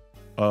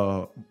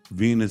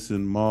Venus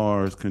and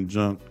Mars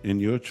conjunct in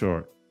your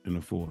chart in the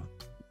 4th,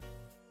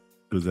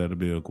 because that'll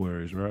be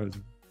Aquarius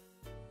rising.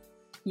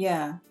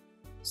 Yeah,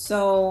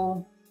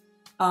 so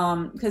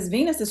because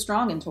Venus is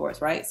strong in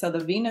Taurus, right? So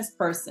the Venus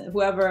person,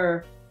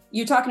 whoever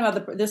you're talking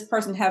about, this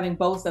person having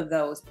both of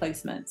those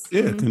placements.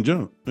 Yeah,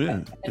 conjunct.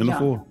 Yeah, in the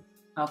 4th.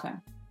 Okay.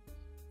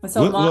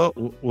 So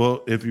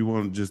well, if you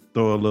want to just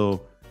throw a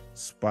little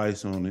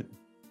spice on it,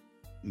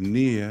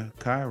 near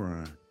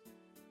Chiron.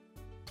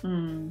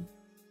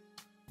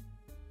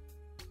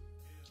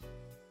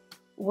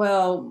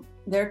 Well,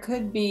 there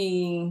could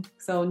be,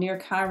 so near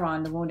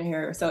Chiron, the wounded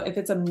hare. So if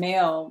it's a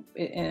male,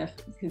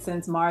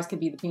 since Mars could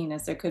be the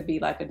penis, there could be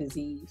like a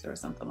disease or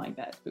something like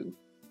that too.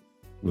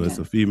 Well, it's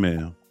a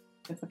female.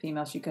 It's a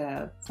female. She could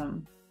have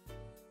some,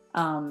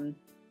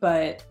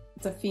 but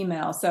it's a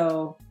female.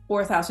 So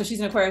 4th house. So she's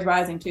an Aquarius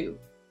rising too.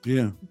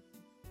 Yeah.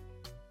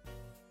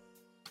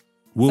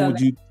 What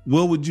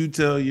would you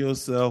tell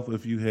yourself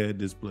if you had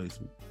this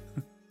placement?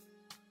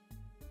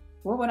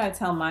 What would I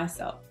tell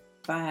myself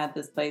if I had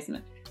this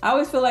placement? I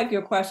always feel like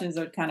your questions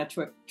are kind of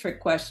trick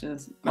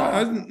questions.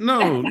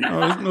 No,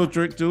 there's no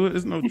trick to it.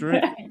 It's no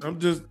trick. I'm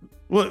just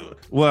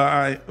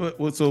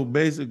so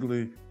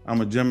basically I'm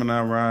a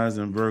Gemini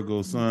rising,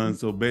 Virgo sun.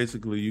 So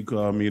basically you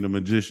call me the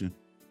magician.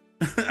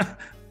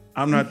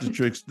 I'm not the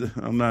trickster.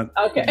 I'm not.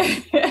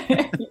 Okay.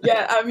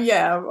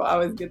 I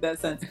always get that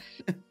sense.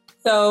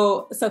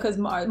 So because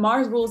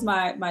Mars rules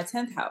my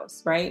 10th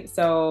house, right?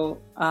 So,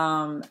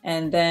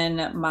 and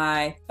then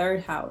my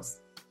 3rd house,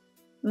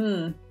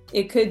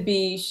 it could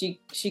be,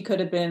 she could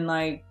have been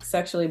like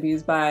sexually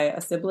abused by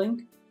a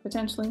sibling,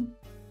 potentially.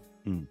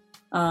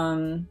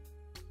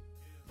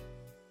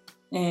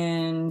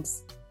 And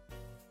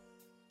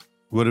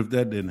what if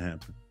that didn't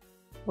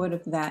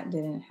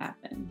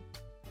happen?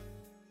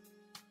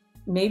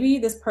 Maybe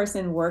this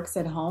person works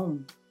at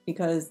home,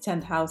 because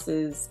 10th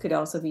houses could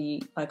also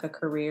be like a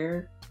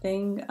career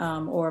thing,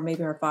 or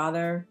maybe her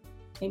father,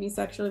 maybe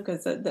sexually,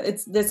 because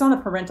it's on the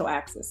parental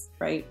axis,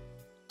 right?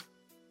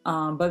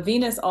 But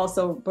Venus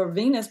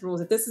rules,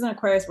 if this is an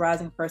Aquarius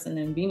rising person,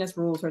 then Venus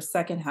rules her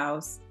 2nd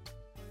house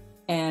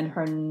and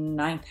her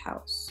 9th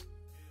house.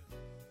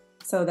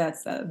 So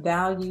that's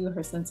value,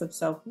 her sense of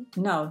self.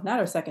 No, not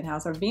her 2nd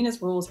house. Her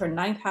Venus rules her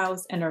 9th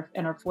house and her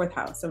 4th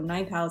house. So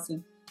 9th house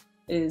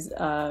is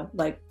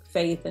like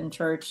faith and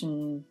church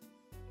and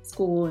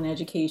school and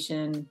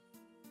education,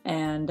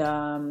 and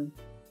I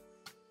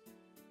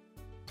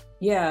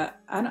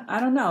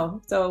don't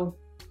know. So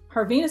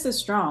her Venus is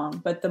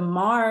strong, but the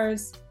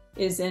Mars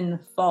is in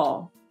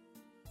fall,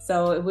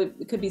 so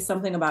it could be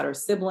something about her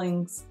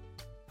siblings,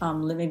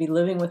 maybe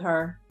living with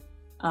her,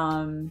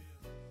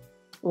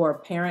 or a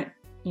parent,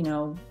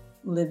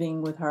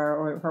 living with her,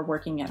 or her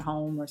working at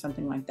home or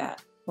something like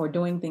that, or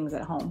doing things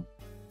at home.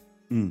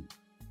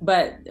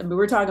 But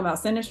we're talking about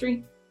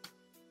synastry.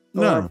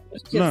 No,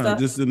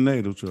 just the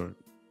natal chart.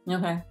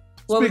 Okay.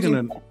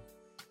 Speaking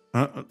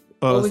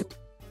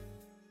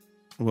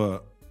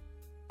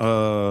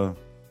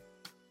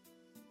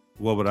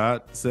what would I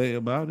say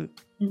about it?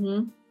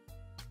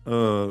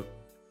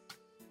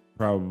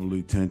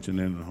 Probably tension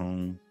in the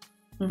home,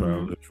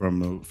 probably from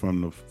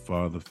the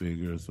father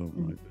figure or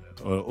something like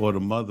that, or the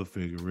mother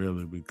figure,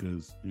 really,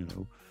 because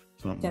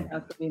something. Yeah,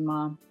 that could be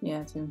mom.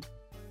 Yeah, too.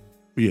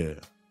 Yeah.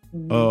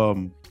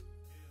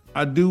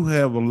 I do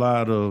have a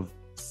lot of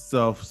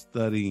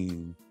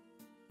self-studying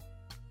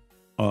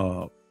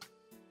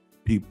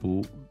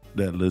people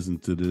that listen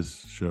to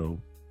this show,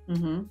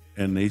 and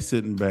they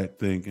sitting back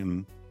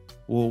thinking,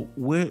 well,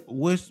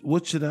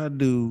 what should I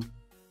do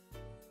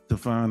to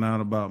find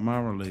out about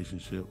my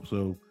relationship?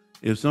 So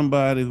if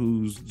somebody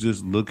who's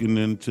just looking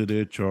into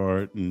their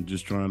chart and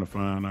just trying to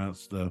find out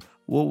stuff,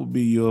 what would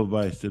be your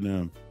advice to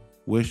them?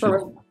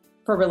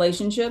 For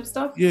relationship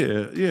stuff?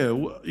 Yeah.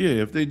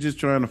 If they're just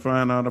trying to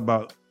find out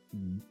about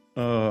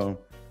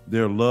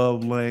their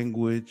love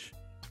language,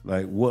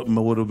 like what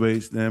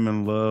motivates them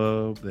in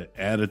love, their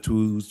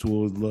attitudes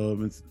towards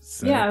love and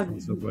sex,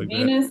 and stuff like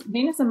that.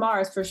 Venus and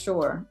Mars for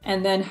sure,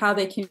 and then how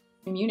they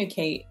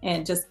communicate,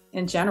 and just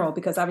in general,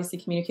 because obviously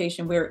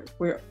communication,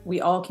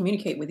 we all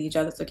communicate with each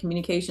other, so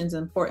communication is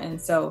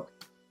important. So,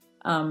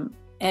 and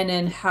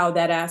then how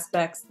that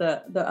aspects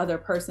the other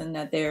person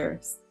that they're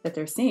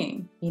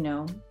seeing.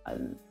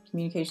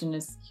 Communication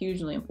is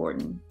hugely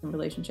important in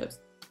relationships.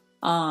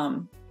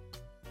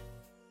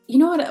 You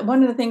know what?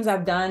 One of the things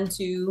I've done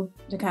to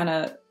kind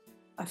of,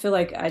 I feel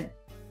like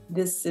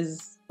this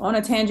is on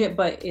a tangent,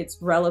 but it's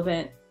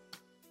relevant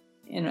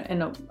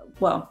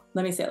well,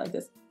 let me say it like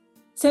this.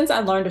 Since I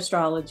learned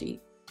astrology,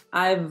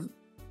 I've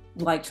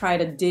tried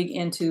to dig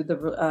into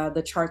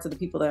the charts of the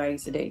people that I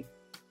used to date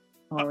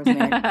while I was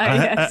married.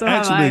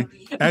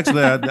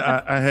 Actually,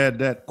 I had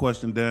that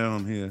question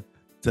down here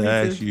to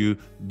ask you.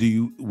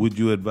 Would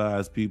you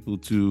advise people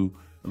to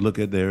look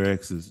at their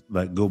exes,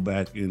 like go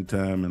back in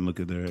time and look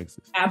at their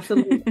exes?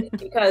 Absolutely,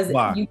 because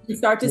you can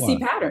start to see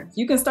patterns.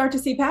 You can start to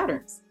see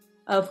patterns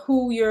of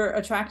who you're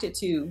attracted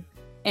to,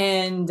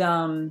 and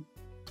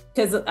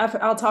because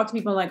I'll talk to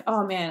people like,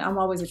 oh man, I'm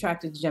always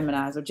attracted to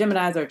Geminis, or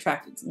Geminis are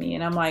attracted to me,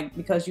 and I'm like,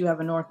 because you have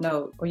a North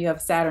Node, or you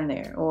have Saturn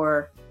there,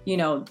 or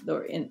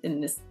or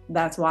in this,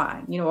 that's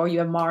why, or you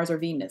have Mars or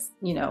Venus,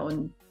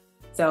 and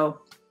so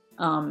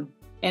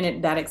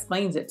that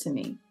explains it to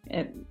me.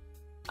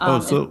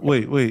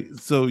 Wait.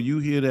 So you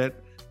hear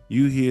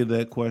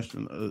that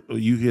question, or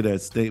you hear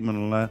that statement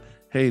a lot.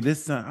 Hey,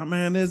 this sign,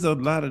 man, there's a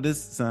lot of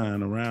this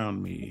sign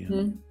around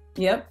me.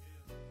 Yep.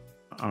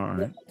 All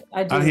right.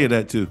 I hear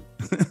that too.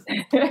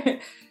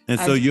 And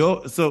so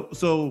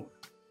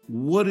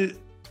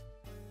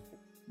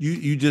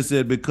you just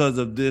said because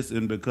of this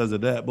and because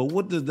of that, but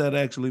what does that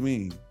actually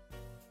mean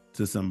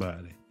to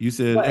somebody? You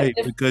said, hey,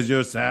 because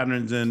your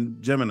Saturn's in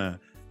Gemini.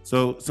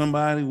 So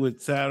somebody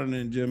with Saturn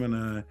and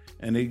Gemini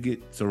and they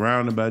get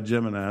surrounded by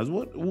Geminis,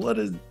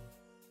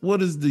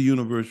 what is the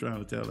universe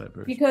trying to tell that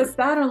person? Because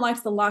Saturn likes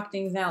to lock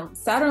things down.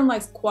 Saturn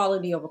likes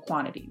quality over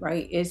quantity,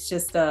 right? It's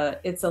just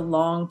it's a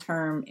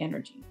long-term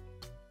energy.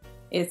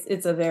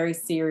 It's a very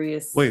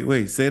serious.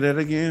 Wait, say that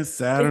again.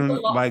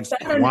 Saturn likes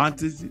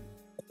quantity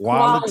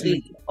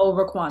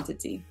over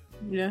quantity.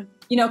 Yeah.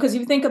 Because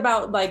you think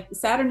about like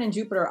Saturn and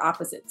Jupiter are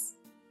opposites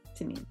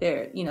to me.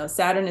 They're,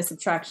 Saturn is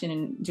subtraction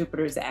and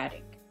Jupiter is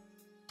adding.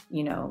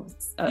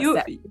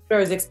 Jupiter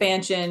is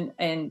expansion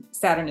and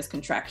Saturn is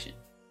contraction.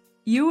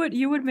 You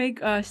would make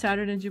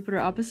Saturn and Jupiter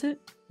opposite?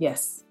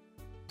 Yes.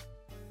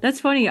 That's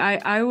funny. I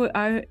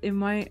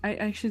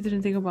actually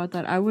didn't think about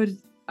that. I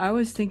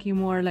was thinking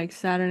more like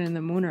Saturn and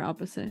the Moon are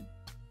opposite.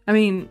 I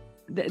mean,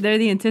 they're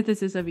the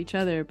antithesis of each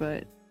other,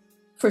 but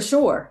for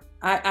sure,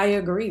 I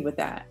agree with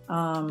that.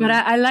 But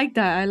I like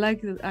that.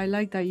 I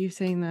like that you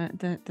saying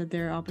that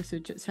they're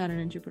opposite, Saturn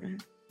and Jupiter.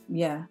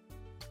 Yeah,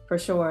 for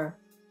sure.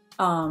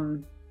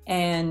 So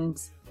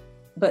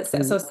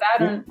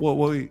Saturn. Well,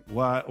 wait.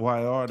 Why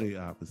are they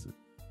opposite?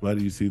 Why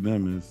do you see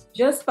them as?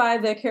 Just by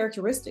their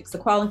characteristics, the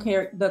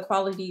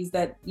qualities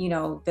that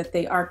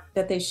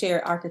that they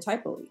share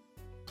archetypally.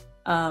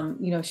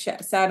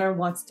 Saturn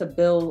wants to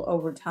build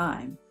over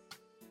time,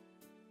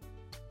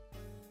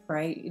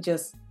 right?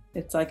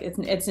 It's like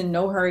it's in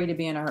no hurry to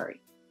be in a hurry.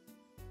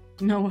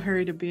 No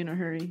hurry to be in a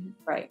hurry.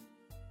 Right.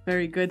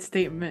 Very good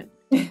statement.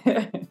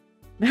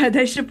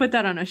 They should put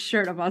that on a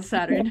shirt about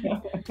Saturn.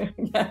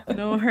 Yeah.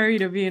 No hurry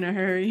to be in a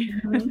hurry.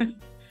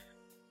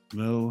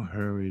 No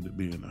hurry to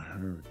be in a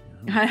hurry.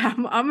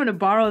 I'm gonna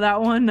borrow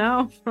that one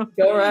now.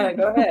 Go ahead.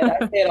 I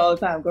say it all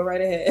the time. Go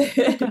right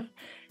ahead.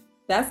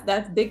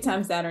 That's big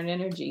time Saturn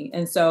energy.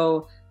 And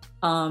so,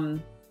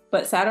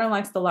 but Saturn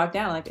likes to lock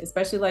down, like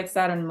especially like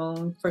Saturn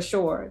Moon for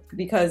sure.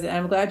 Because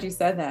I'm glad you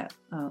said that,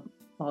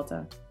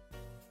 Malta,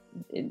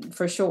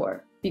 for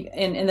sure.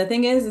 And the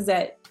thing is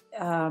that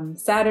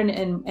Saturn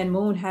and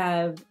Moon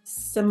have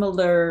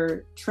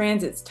similar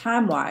transits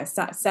time wise.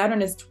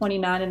 Saturn is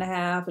 29 and a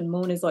half and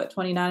Moon is like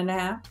 29 and a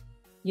half.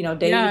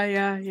 Days.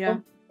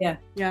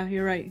 Yeah.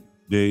 You're right.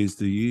 Days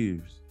to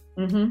years.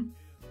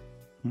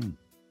 Mm-hmm.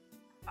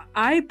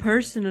 I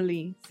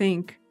personally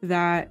think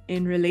that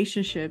in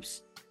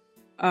relationships,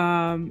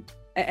 and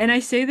I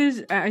say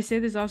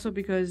this also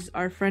because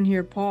our friend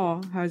here,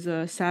 Paul, has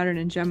a Saturn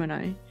in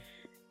Gemini,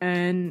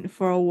 and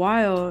for a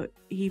while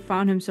he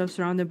found himself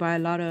surrounded by a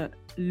lot of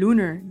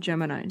lunar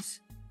Geminis,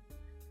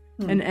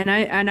 and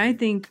I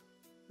think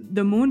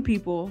the Moon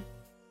people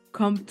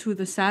come to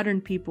the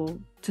Saturn people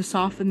to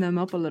soften them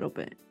up a little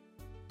bit,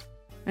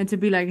 and to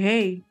be like,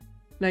 hey,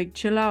 like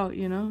chill out,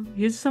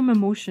 here's some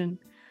emotion.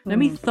 Let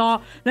me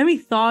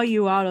thaw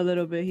you out a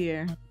little bit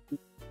here,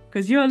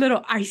 because you're a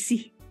little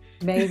icy.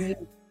 Maybe.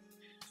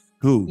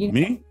 Who?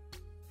 Me?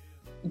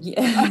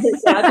 Yeah, I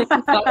think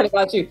he's talking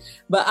about you.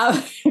 But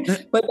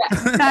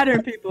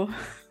Saturn people.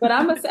 But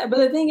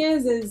the thing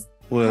is.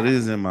 Well, it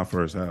is in my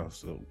first house,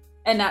 so.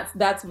 And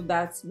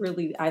that's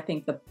really, I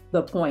think,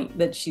 the point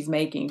that she's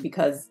making,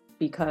 because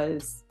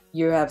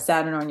you have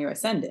Saturn on your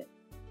ascendant,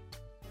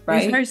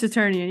 right? He's very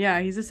Saturnian.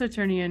 Yeah, he's a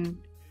Saturnian.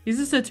 He's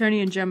a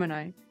Saturnian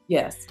Gemini.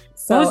 Yes.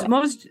 So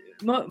most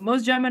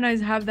Geminis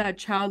have that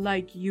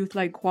childlike,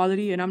 youth-like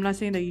quality, and I'm not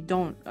saying that you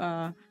don't,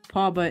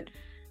 Paul, but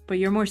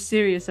you're more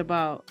serious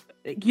about.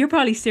 You're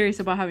probably serious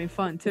about having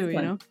fun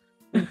too,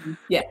 Mm-hmm.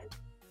 Yeah,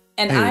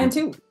 and I am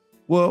too.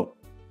 Well,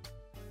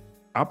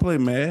 I play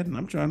Mad, and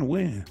I'm trying to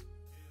win.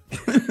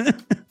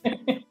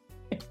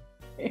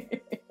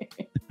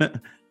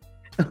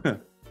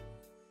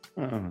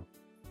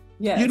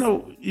 Yeah.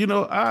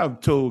 I've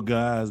told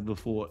guys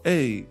before,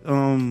 hey,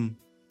 tell me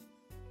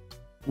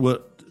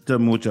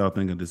what y'all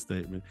think of this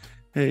statement.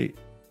 Hey,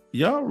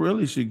 y'all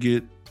really should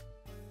get,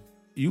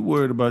 you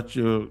worried about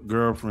your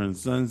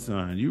girlfriend's sun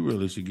sign, you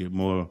really should get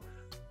more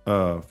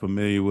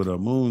familiar with her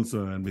moon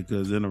sign,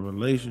 because in a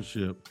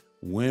relationship,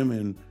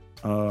 women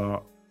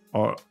are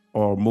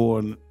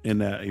more in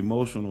that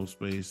emotional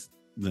space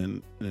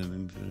than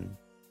anything.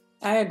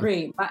 I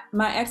agree.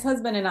 My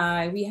ex-husband and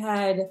I, we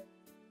had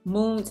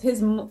moons.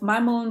 My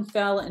moon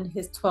fell in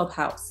his 12th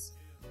house.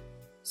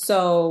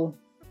 So,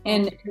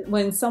 and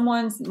when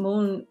someone's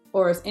moon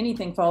or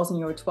anything falls in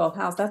your 12th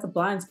house, that's a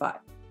blind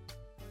spot.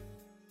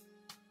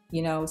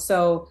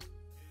 So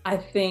I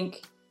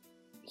think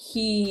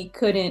he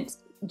couldn't,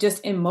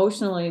 just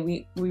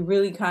emotionally, we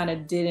really kind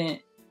of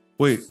didn't.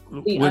 Wait,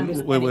 hold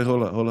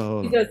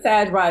up. He's a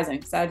Sag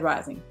rising.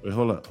 Wait,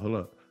 hold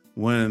up.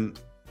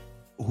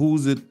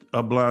 Who's it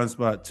a blind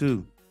spot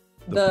to?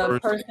 The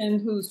person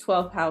whose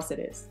 12th house it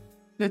is.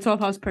 The 12th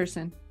house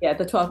person. Yeah,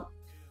 the 12th.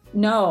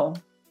 No.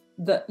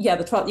 The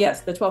 12th.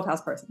 Yes, the 12th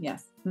house person.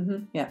 Yes.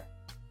 Mm-hmm. Yeah.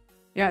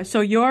 Yeah.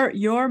 So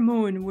your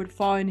moon would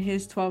fall in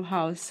his 12th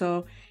house.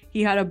 So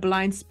he had a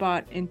blind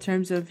spot in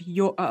terms of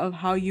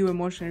how you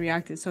emotionally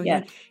reacted. So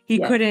he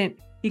couldn't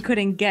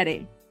get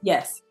it.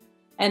 Yes.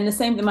 And the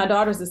same, my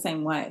daughter's the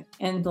same way.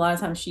 And a lot of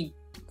times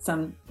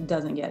some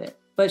doesn't get it.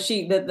 But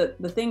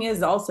the thing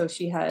is also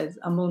she has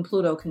a Moon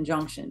Pluto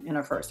conjunction in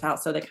her first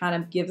house. So that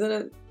kind of gives it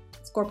a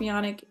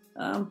scorpionic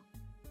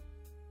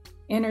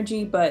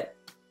energy, but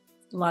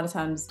a lot of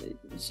times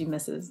she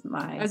misses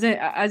my as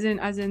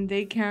in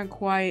they can't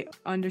quite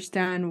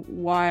understand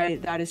why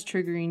that is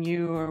triggering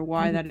you or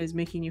why that is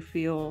making you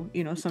feel,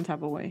 some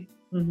type of way.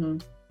 Mm-hmm.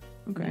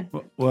 Okay.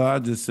 Well, I'll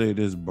just say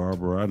this,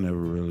 Barbara. I never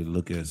really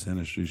look at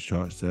synastry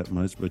charts that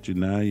much, but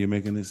now you're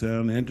making it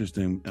sound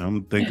interesting.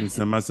 I'm thinking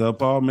to myself,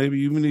 Paul, maybe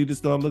you need to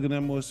start looking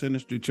at more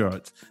synastry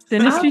charts.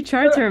 Synastry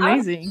charts are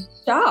amazing.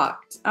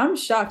 I'm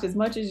shocked as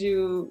much as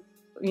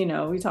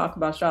we talk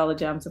about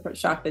astrology. I'm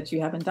shocked that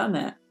you haven't done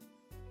that.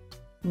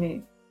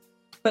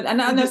 But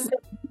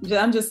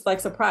I'm just like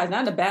surprised.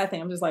 Not a bad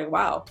thing. I'm just like,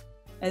 wow,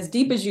 as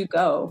deep as you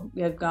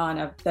have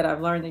gone, that I've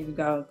learned that you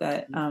go.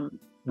 That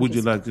would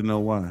you like to know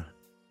why?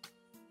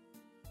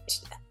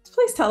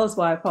 Please tell us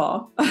why,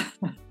 Paul.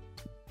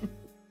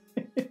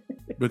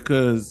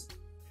 Because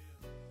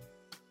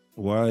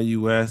why are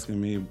you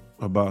asking me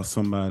about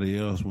somebody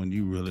else when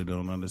you really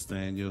don't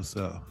understand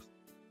yourself?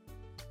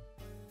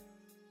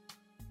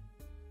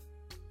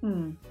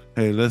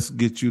 Hey, let's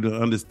get you to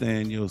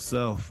understand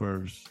yourself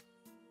first.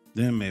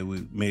 Then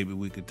maybe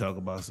we could talk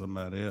about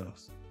somebody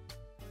else.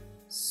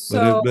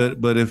 So,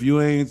 but if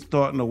you ain't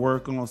starting to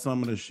work on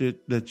some of the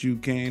shit that you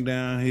came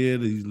down here,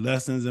 these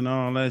lessons and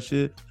all that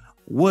shit,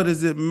 what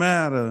does it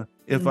matter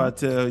if I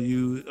tell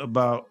you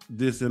about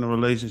this in a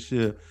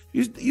relationship?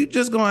 You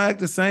just gonna act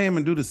the same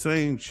and do the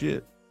same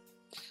shit.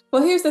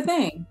 Well, here's the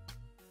thing.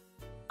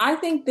 I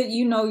think that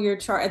your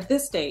chart at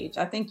this stage.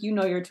 I think you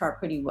know your chart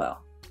pretty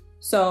well.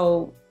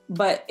 So,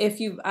 but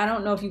I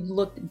don't know if you've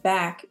looked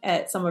back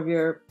at some of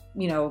your,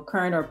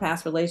 current or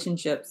past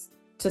relationships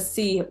to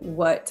see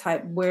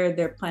where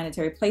their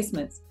planetary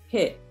placements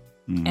hit,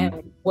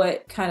 and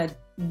what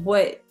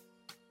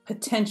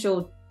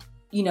potential,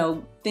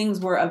 things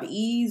were of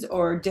ease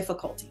or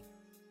difficulty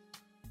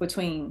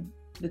between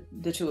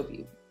the two of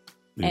you.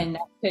 Yeah. And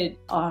that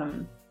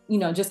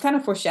could, just kind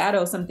of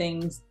foreshadow some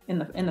things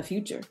in the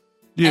future.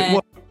 Yeah.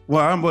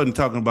 Well, I wasn't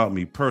talking about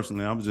me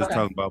personally. I was just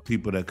talking about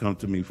people that come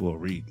to me for a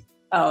reading.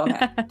 Oh,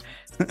 okay.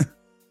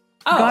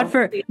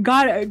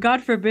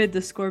 God forbid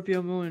the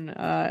Scorpio moon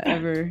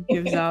ever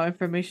gives out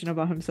information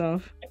about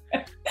himself.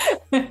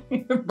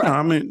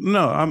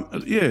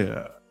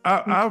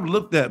 I've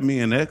looked at me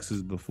and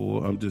exes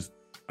before.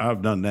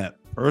 I've done that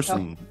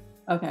personally.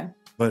 Okay.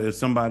 But if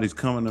somebody's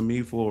coming to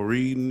me for a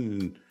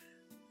reading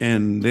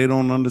and they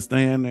don't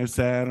understand their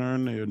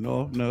Saturn, their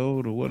North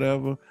Node or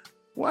whatever,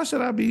 why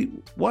should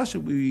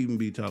we even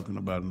be talking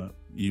about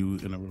you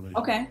in a relationship?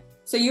 Okay.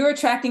 So you're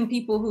attracting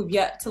people who've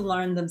yet to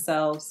learn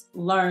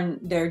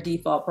their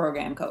default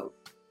program code.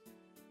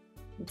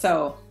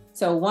 So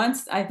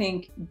once I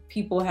think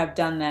people have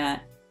done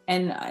that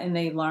and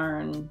they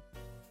learn,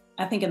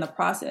 I think in the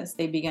process,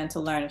 they begin to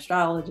learn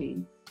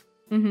astrology.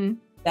 Mm-hmm.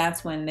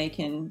 That's when they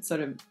can sort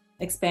of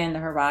expand the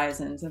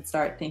horizons and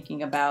start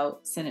thinking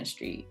about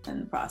synastry in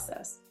the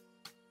process.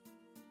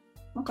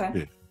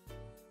 Okay.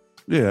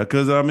 Yeah,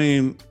 because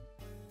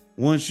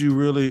once you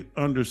really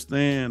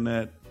understand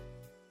that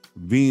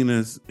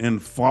Venus in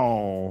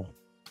fall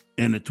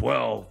in the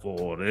 12th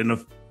or in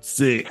the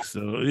 6th,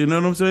 you know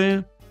what I'm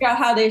saying? Yeah,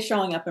 how they're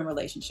showing up in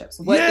relationships.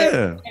 What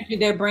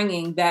they're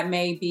bringing that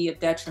may be a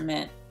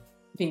detriment,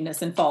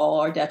 Venus in fall,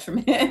 or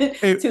detriment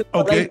to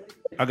okay.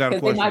 I got a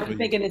question. They might be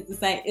thinking it's the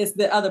same. It's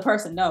the other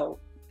person. No.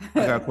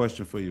 I got a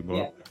question for you,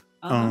 bro.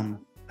 Yeah.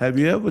 Have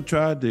you ever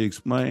tried to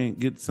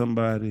get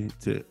somebody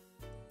to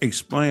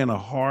explain a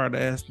hard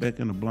aspect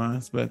and a blind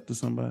aspect to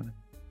somebody?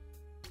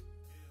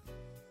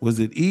 Was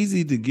it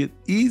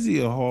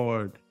easy or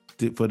hard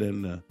for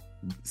them to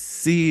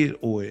see it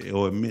or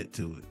admit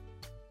to it?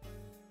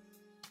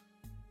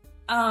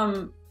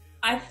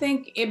 I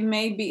think it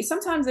may be.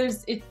 Sometimes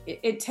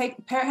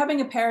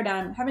having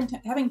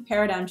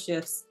paradigm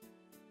shifts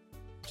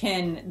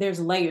there's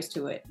layers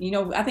to it.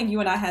 I think you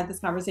and I had this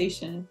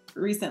conversation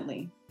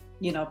recently.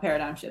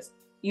 Paradigm shifts.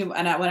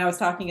 When I was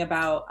talking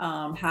about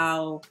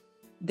how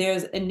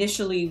there's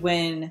initially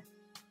when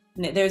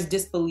there's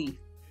disbelief,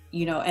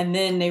 and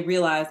then they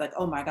realize like,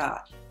 oh my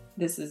gosh,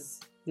 this is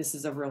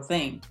a real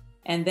thing.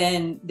 And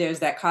then there's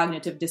that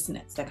cognitive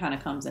dissonance that kind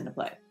of comes into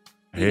play.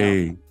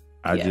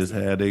 I just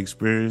had the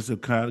experience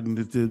of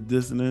cognitive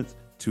dissonance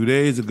 2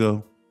 days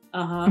ago.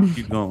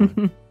 Keep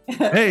going.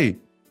 Hey,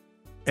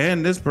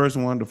 and this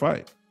person wanted to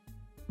fight.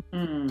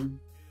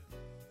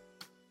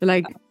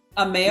 Like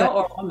a male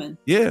or a woman?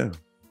 Yeah.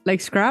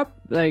 Like scrap?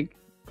 Like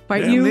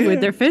fight damn you near.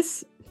 With their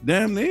fists?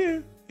 Damn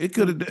near. It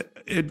could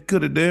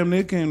have damn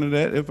near came to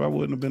that if I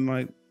wouldn't have been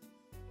like,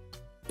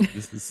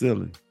 this is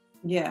silly.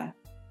 Yeah.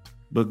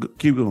 But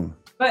keep going.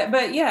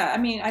 But yeah,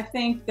 I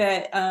think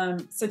that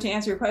so to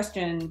answer your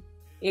question,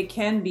 it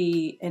can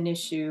be an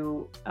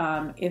issue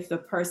if the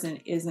person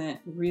isn't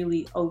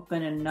really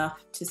open enough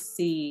to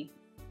see,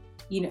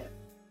 be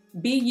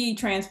ye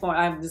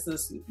transformed.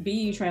 Be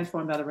ye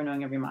transformed by the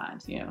renewing of your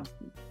mind.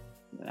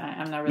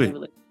 I'm not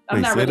really.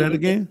 Wait, say that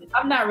again?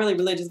 I'm not really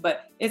religious,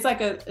 but it's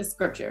like a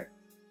scripture.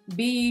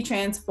 Be ye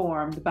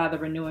transformed by the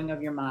renewing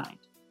of your mind.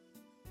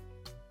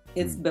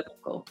 It's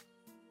biblical.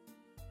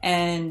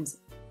 And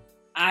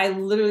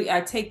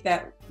I take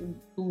that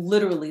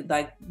literally,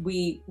 like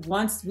we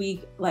have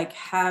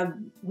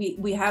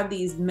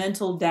these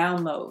mental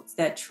downloads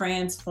that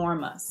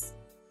transform us.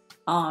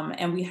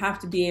 And we have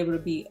to be able to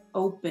be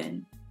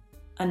open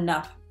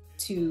enough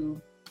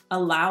to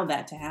allow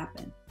that to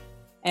happen.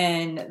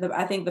 And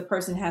I think the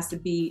person has to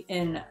be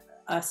in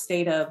a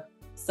state of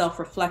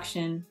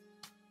self-reflection,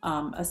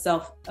 a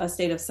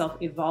state of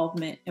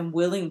self-evolvement, and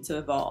willing to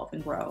evolve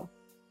and grow.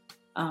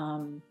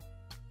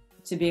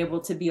 To be able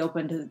to be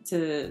open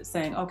to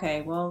saying,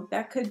 okay, well,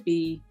 that could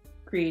be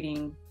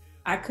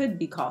I could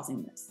be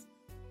causing this.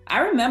 I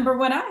remember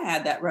when I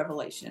had that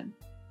revelation.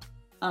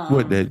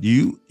 What, that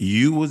you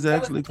was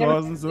actually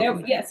causing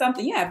something? Yeah,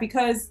 something. Yeah,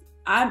 because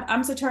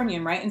I'm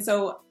Saturnian, right? And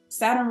so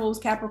Saturn rules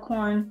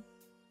Capricorn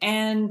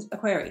and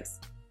Aquarius.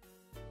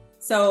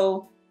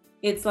 So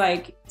it's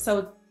like,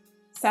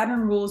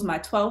 Saturn rules my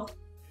 12th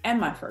and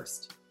my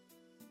 1st.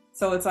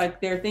 So it's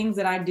like there are things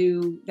that I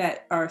do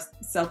that are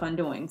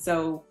self-undoing.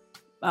 So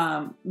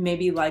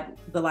maybe like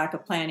the lack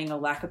of planning or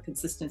lack of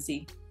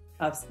consistency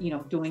of,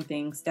 doing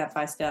things step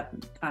by step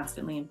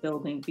constantly and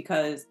building,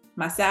 because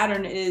my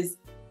Saturn is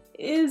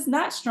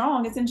not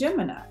strong. It's in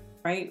Gemini,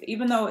 right?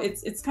 Even though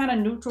it's kind of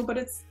neutral, but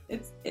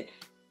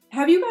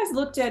have you guys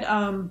looked at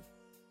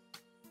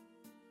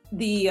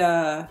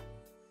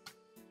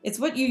it's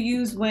what you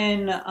use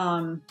when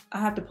I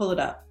have to pull it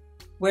up,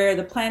 where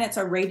the planets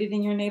are rated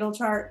in your natal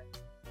chart?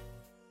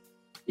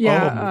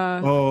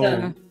 Yeah.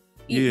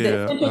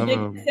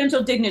 The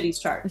essential dignities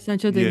chart.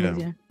 Essential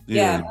dignities,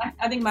 yeah.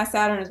 I think my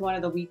Saturn is one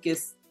of the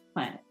weakest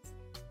planets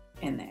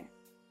in there.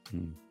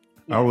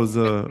 I was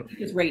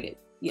it's rated.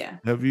 Yeah.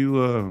 Have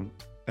you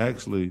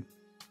actually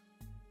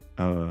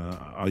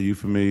are you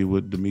familiar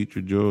with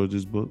Demetra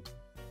George's book?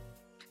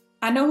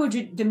 I know who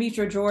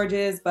Demetra George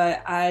is,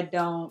 but I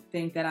don't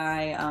think that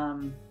I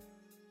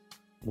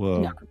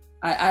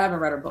I haven't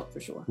read her book for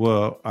sure.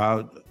 Well,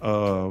 I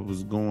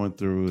was going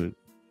through it,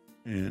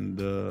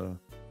 and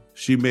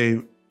she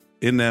makes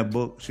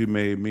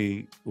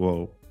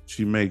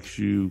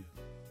you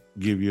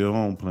give your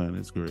own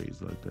planets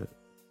grades like that.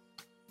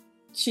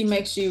 She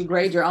makes you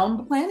grade your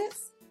own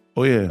planets?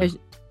 Oh yeah.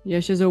 Yeah,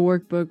 she has a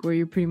workbook where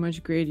you pretty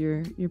much grade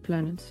your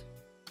planets.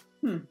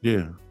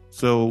 Yeah.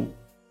 So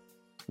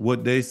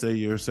what they say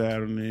your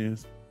Saturn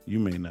is, you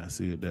may not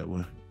see it that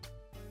way.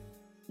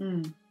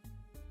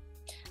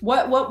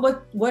 Why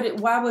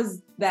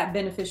was that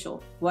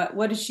beneficial?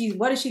 What does she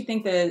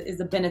think that is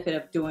the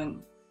benefit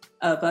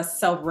of us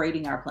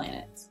self-rating our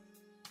planets?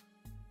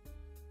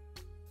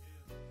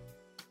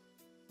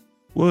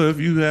 Well, if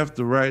you have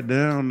to write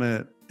down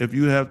that, if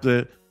you have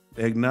to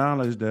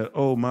acknowledge that,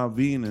 oh, my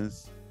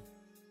Venus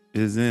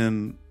is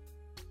in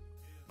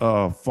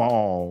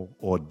fall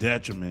or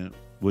detriment,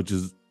 which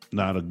is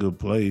not a good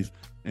place.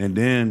 And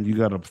then you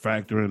got to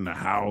factor in the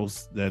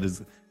house that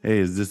is, hey,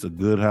 is this a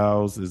good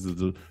house? Is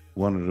it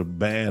one of the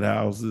bad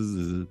houses?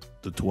 Is it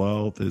the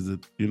 12th? Is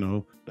it,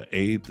 the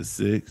 8th, the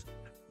 6th?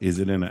 Is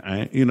it in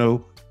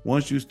the,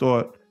 once you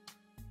start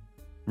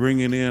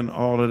bringing in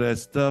all of that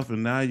stuff,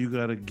 and now you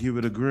got to give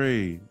it a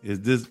grade. Is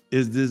this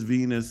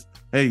Venus?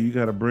 Hey, you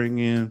got to bring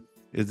in,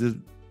 is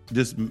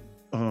this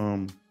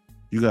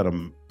you got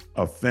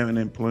a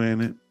feminine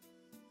planet?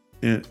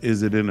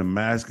 Is it in a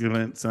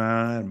masculine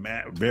sign,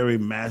 very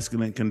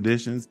masculine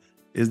conditions?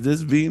 Is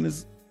this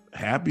Venus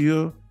happy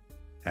or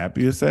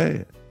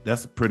sad?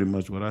 That's pretty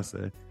much what I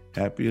say.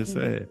 Happy or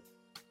sad.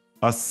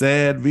 A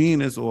sad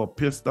Venus or a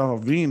pissed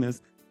off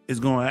Venus is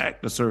going to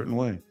act a certain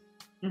way.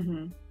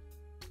 Mm-hmm.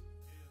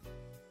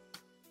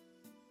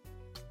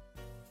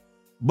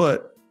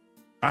 But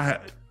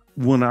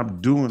when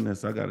I'm doing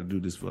this, I got to do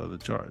this for other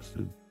charts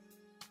too.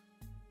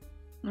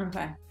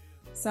 Okay.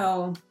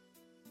 So,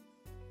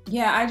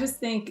 yeah, I just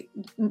think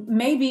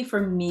maybe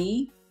for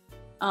me,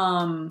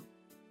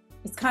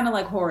 it's kind of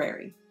like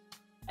horary.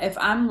 If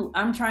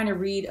I'm trying to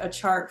read a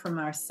chart for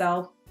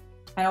myself,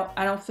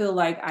 I don't feel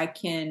like I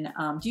can.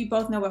 Do you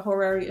both know what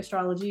horary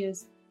astrology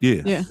is?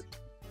 Yes. Yeah.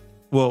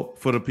 Well,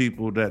 for the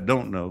people that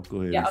don't know,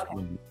 go ahead. Yeah,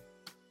 okay.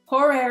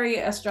 Horary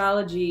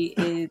astrology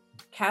is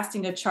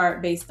casting a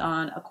chart based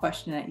on a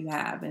question that you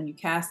have, and you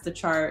cast the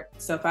chart.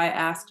 So if I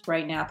asked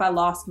right now, if I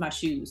lost my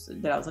shoes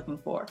that I was looking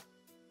for,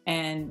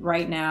 and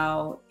right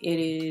now it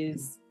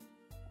is,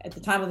 at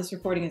the time of this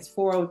recording, it's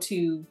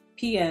 4:02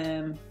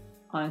 p.m.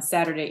 on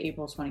Saturday,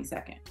 April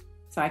 22nd.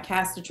 So I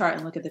cast a chart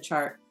and look at the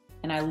chart,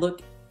 and I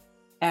look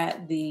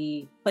at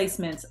the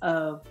placements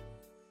of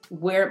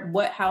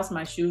what house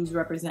my shoes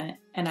represent,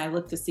 and I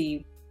look to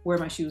see where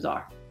my shoes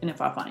are and if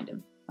I find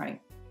them,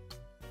 right?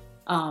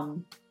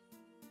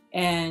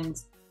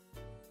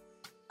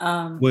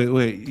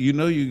 Wait,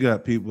 you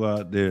got people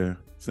out there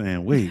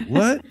saying, wait,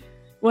 what?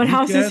 What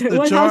house is it?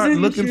 The chart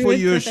looking for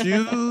your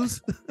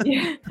shoes?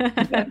 Yeah.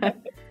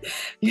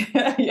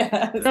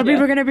 Yeah. So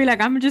people are gonna be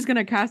like, I'm just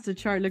gonna cast a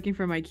chart looking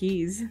for my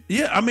keys.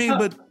 Yeah, I mean,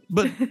 but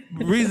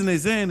reason they're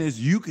saying is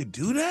you could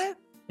do that.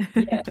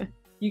 Yeah,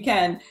 you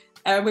can.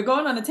 We're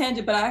going on a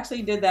tangent, but I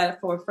actually did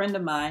that for a friend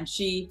of mine.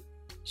 She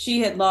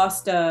had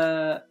lost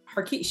her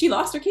key. She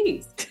lost her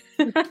keys.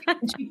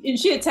 and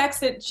she had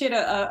texted. She had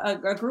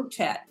a group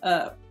chat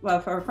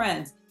for her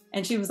friends,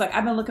 and she was like,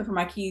 "I've been looking for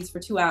my keys for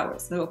 2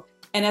 hours." So,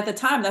 and at the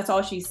time, that's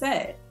all she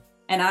said.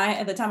 And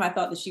at the time, I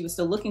thought that she was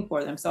still looking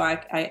for them. So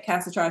I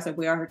cast a chart. I said,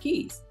 "Where are her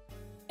keys?"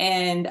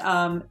 And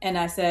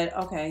I said,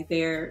 "Okay,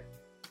 they're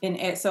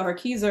in." So her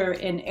keys are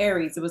in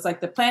Aries. It was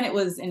like the planet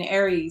was in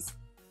Aries,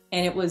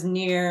 and it was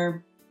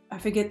near. I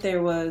forget,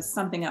 there was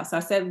something else. So I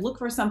said, look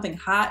for something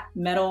hot,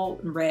 metal,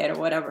 red, or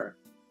whatever.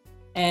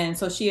 And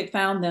so she had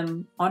found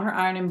them on her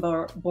ironing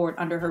board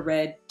under her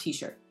red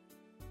t-shirt.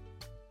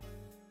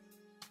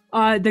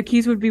 The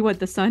keys would be what,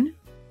 the sun?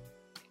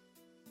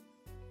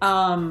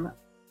 No,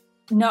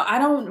 I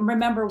don't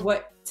remember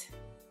what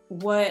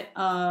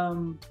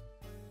so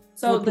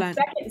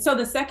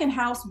the second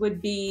house would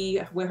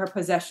be where her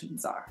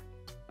possessions are.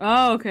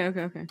 Oh, okay.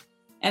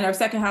 And her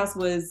second house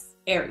was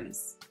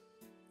Aries.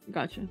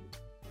 Gotcha.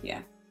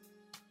 Yeah.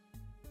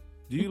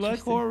 Do you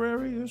like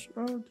horary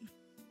astrology?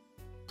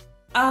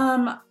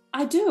 I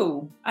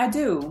do.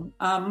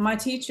 My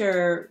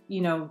teacher,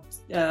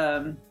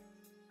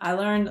 I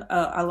learned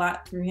a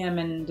lot through him,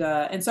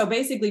 and so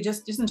basically,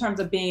 just in terms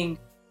of being,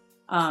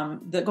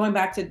 going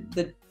back to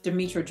the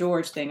Demetra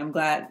George thing. I'm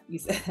glad you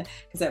said,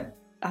 because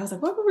I was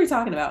like, what were we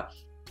talking about?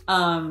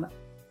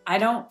 I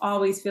don't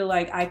always feel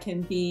like I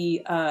can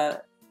be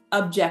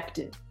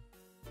objective.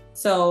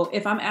 So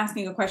if I'm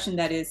asking a question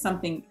that is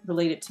something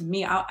related to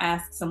me, I'll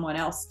ask someone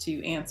else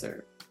to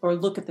answer or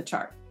look at the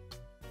chart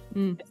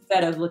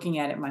instead of looking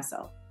at it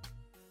myself.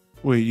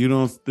 Wait, you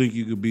don't think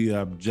you could be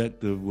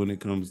objective when it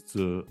comes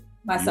to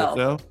myself?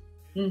 Yourself?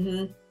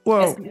 Mm-hmm.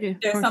 Well,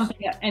 there's something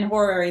in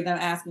horary that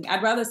I'm asking.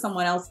 I'd rather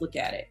someone else look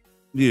at it.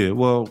 Yeah,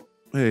 well,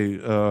 hey,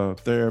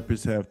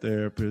 therapists have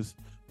therapists.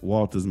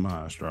 Walter's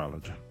my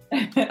astrologer.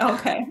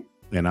 Okay.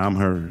 And I'm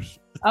hers.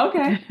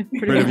 Okay.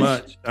 Pretty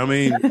much. I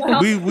mean,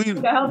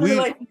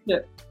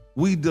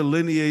 we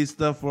delineate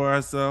stuff for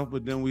ourselves,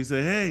 but then we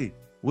say, hey,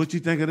 what you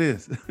think of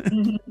this?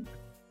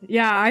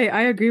 Yeah,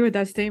 I agree with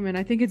that statement.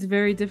 I think it's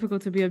very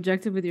difficult to be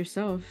objective with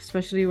yourself,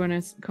 especially when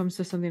it comes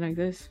to something like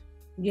this.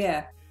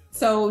 Yeah.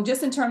 So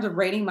just in terms of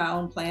rating my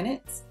own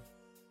planets,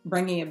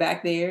 bringing it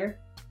back there,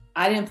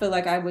 I didn't feel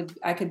like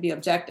I could be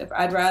objective.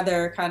 I'd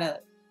rather kind of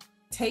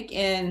take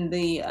in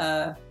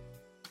the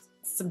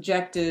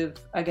subjective,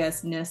 I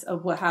guess-ness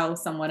of how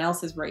someone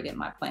else has rated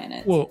my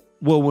planets. Well,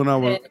 when I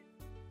was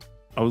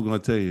going to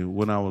tell you,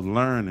 when I was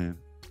learning,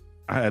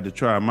 I had to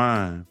try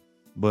mine,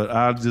 but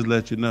I'll just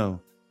let you know,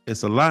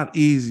 it's a lot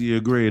easier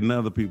grading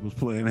other people's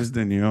planets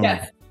than your own.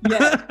 Yes,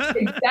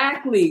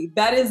 exactly.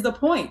 That is the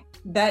point.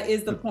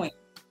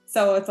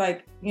 So it's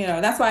like,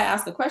 that's why I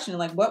asked the question,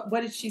 like, what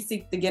did she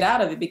seek to get out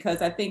of it?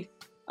 Because I think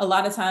a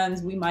lot of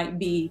times we might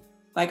be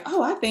like,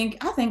 oh, I think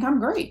I'm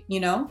great,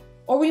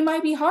 or we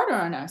might be harder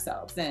on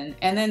ourselves. And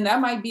then that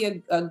might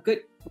be a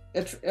good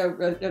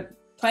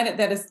planet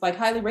that is like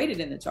highly rated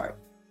in the chart.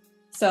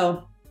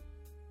 So,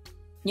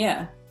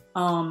 yeah.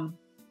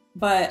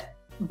 But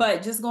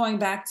just going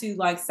back to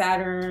like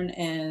Saturn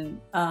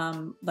and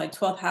like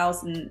 12th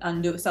house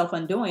and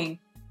self-undoing,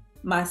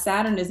 my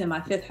Saturn is in my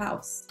 5th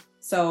house.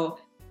 So,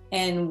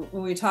 and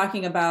when we're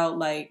talking about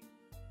like,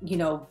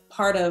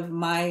 part of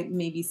my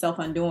maybe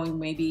self-undoing,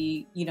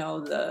 maybe,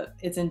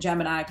 it's in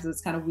Gemini because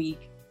it's kind of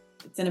weak.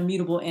 It's an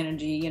immutable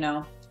energy,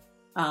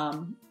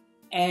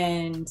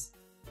 and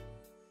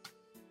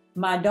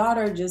my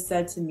daughter just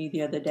said to me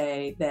the other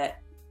day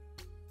that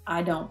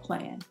I don't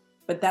plan,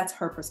 but that's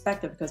her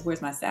perspective because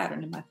where's my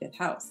Saturn in my 5th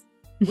house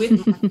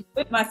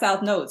with my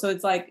South Node. So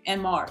it's like,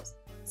 and Mars.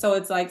 So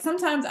it's like,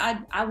 sometimes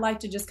I like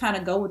to just kind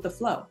of go with the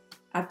flow.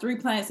 I have 3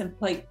 planets in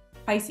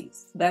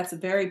Pisces. That's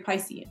very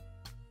Piscean.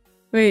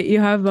 Wait, you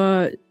have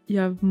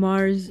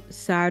Mars,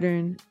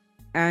 Saturn,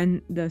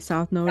 and the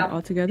South Node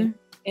all together?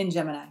 In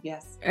Gemini,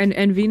 yes.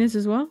 And Venus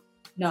as well?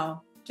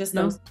 No, just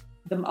those.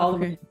 Them all.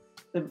 Okay.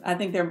 I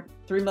think they're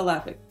 3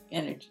 malefic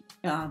energy.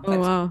 Oh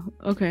wow.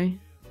 Okay.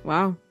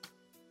 Wow.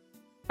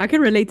 I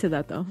can relate to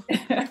that though.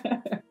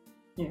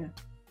 Yeah.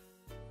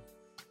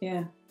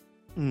 Yeah.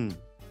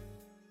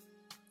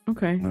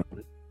 Okay.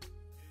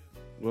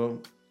 Well,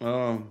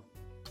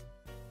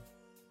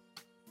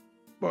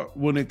 but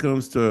when it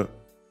comes to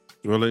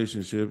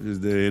relationships, is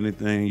there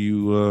anything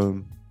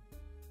you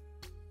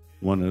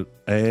want to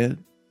add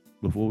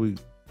before we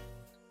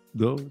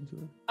go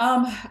into it?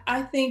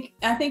 I think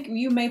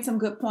you made some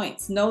good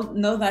points.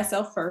 Know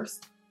thyself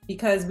first,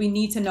 because we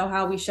need to know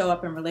how we show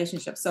up in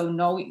relationships. So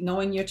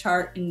knowing your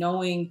chart and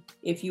knowing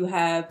if you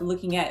have,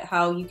 looking at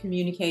how you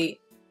communicate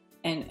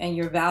and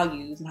your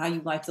values and how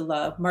you like to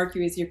love.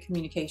 Mercury is your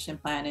communication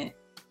planet.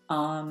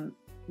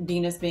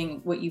 Venus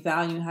being what you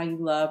value and how you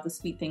love the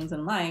sweet things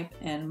in life,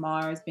 and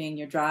Mars being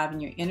your drive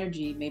and your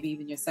energy, maybe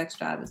even your sex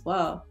drive as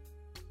well.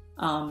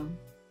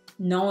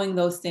 knowing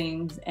those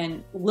things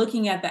and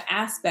looking at the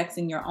aspects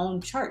in your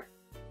own chart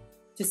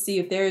to see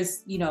if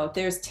there's, if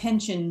there's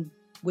tension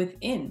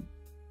within,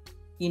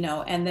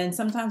 and then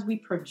sometimes we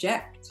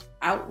project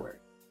outward.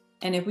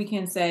 And if we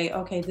can say,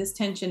 okay, this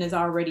tension is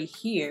already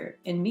here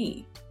in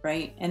me,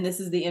 right? And this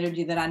is the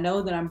energy that I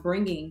know that I'm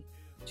bringing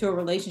to a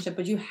relationship,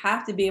 but you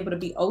have to be able to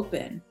be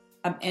open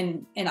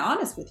and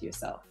honest with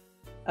yourself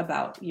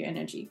about your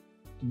energy.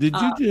 Did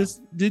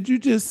you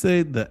just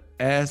say the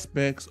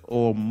aspects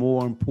are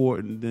more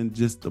important than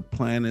just the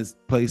planets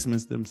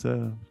placements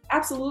themselves?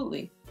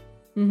 Absolutely.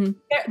 Mm-hmm.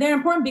 They're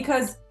important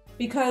because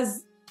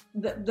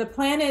the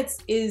planets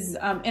is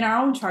in our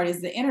own chart is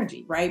the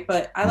energy, right?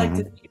 But I like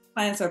to think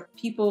planets are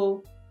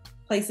people,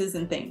 places,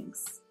 and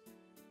things.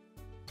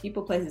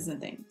 People, places,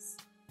 and things.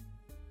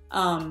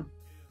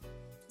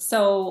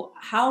 So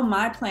how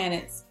my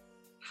planets,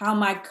 how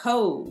my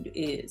code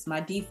is, my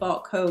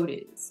default code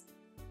is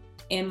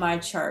in my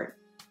chart,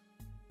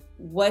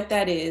 what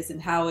that is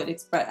and how it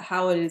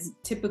is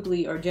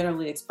typically or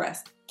generally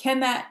expressed.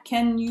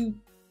 Can you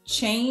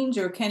change,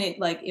 or can it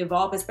like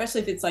evolve,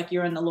 especially if it's like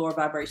you're in the lower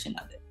vibration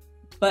of it?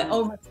 But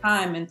over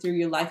time and through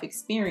your life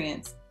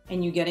experience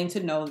and you getting to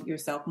know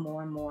yourself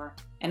more and more,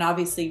 and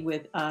obviously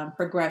with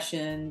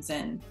progressions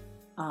and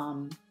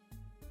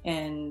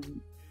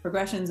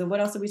progressions and what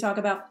else did we talk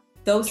about?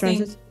 Those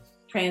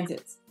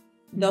transits,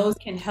 those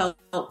can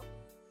help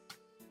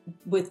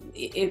with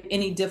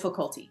any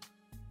difficulty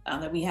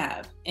that we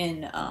have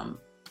in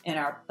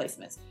our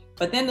placements.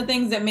 But then the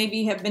things that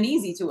maybe have been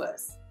easy to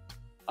us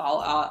all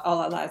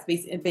our lives,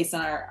 based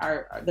on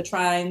the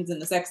trines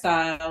and the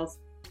sextiles,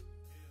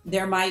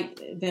 there might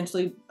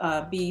eventually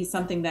be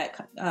something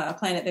that a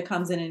planet that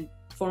comes in and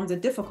forms a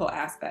difficult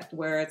aspect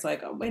where it's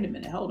like, oh, wait a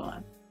minute, hold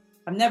on.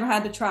 I've never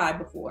had to try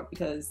before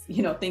because,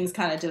 things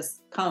kind of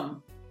just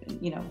come,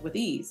 with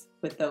ease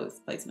with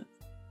those placements.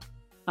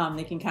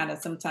 They can kind of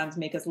sometimes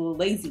make us a little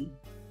lazy,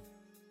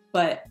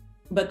 but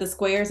the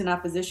squares and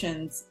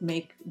oppositions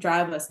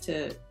drive us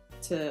to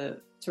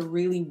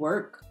really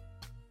work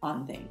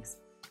on things.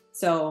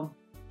 So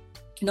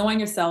knowing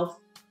yourself,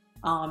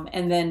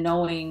 and then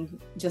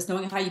knowing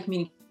how you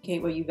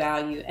communicate what you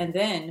value, and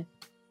then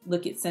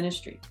look at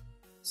synastry.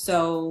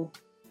 So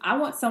I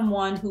want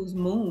someone whose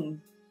moon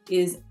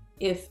is,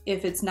 if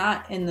it's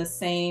not in the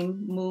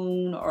same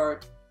moon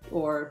or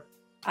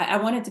I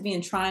want it to be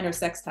in trine or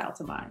sextile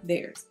to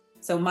theirs.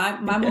 So my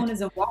moon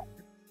is in water.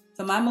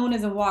 So my moon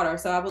is in water.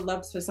 So I would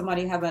love for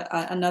somebody to have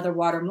another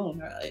water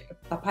moon, or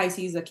a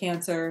Pisces, a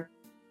Cancer,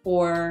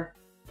 or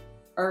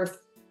Earth,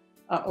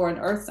 or an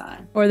Earth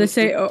sign. Or the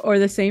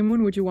same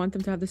moon. Would you want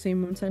them to have the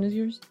same moon sign as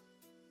yours?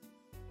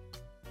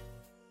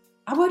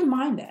 I wouldn't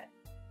mind that,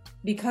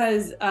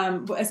 because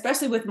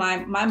especially with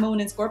my moon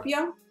in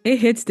Scorpio, it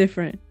hits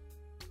different.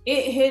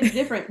 It hits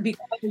different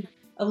because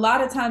a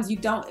lot of times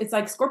it's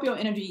like Scorpio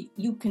energy.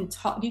 You can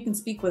talk, you can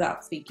speak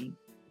without speaking,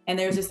 and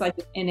there's just like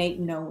innate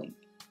knowing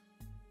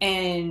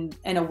and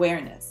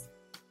awareness.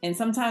 And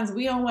sometimes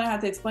we don't want to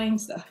have to explain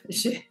stuff.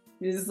 Shit,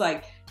 it's just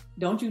like,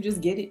 don't you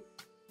just get it?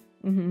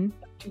 Mm-hmm.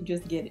 Don't you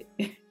just get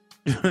it?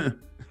 Yeah.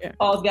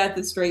 Paul's got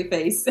the straight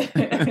face.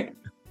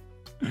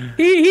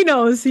 He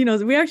knows.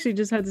 We actually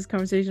just had this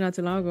conversation not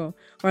too long ago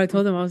where I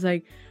told him, I was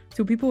like,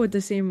 to people with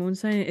the same moon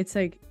sign, it's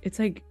like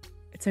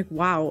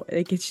wow,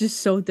 like it's just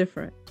so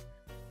different.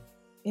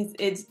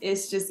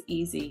 It's just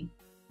easy.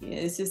 Yeah,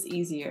 it's just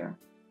easier.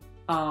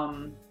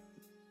 But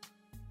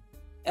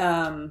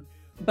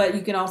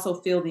you can also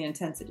feel the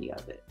intensity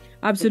of it.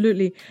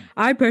 Absolutely.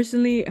 I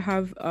personally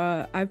have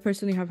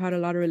had a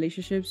lot of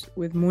relationships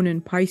with moon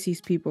and Pisces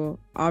people,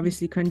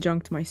 obviously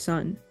conjunct my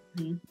sun,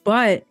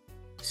 but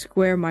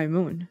square my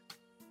moon.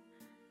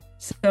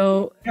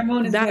 So your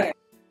moon is where?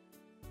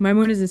 My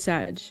moon is in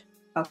Sag.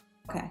 Oh,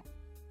 okay.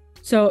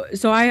 So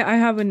I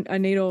have a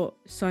natal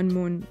sun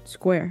moon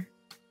square,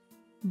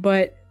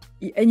 but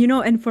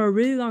and for a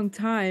really long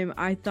time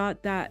I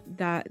thought that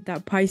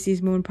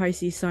Pisces moon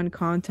Pisces sun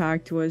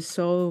contact was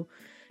so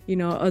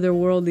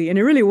otherworldly, and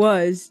it really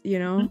was,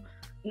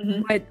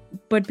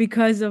 but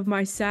because of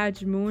my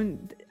Sag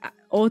moon,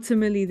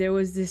 ultimately there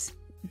was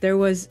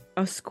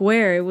a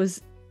square.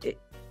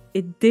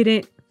 It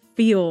didn't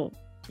feel,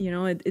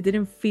 it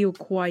didn't feel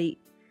quite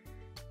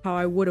how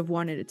I would have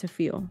wanted it to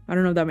feel. I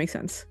don't know if that makes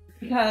sense.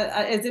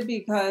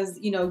 Because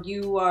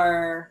you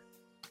are,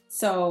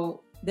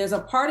 so there's a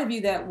part of you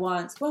that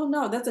wants, well,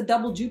 no, that's a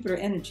double Jupiter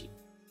energy.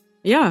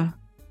 Yeah.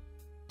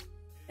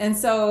 And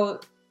so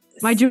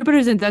my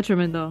Jupiter's in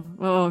detriment though.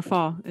 Well,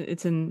 fall.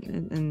 It's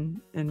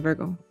in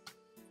Virgo.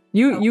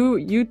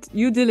 You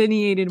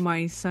delineated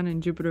my sun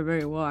and Jupiter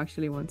very well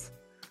actually once.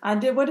 I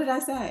did. What did I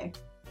say?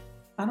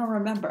 I don't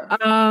remember.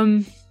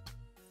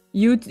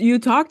 You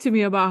talked to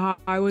me about how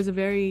I was a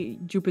very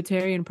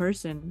Jupiterian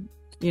person,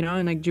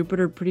 and like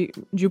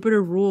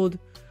Jupiter ruled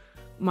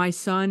my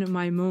sun,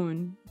 my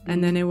moon,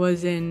 and then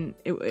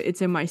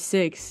it's in my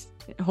sixth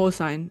whole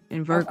sign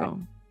in Virgo.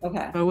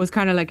 Okay. But it was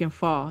kind of like in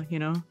fall,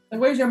 So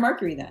where's your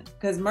Mercury then?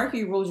 Because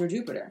Mercury rules your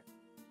Jupiter.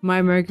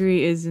 My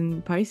Mercury is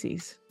in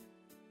Pisces.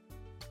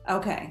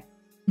 Okay.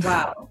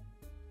 Wow.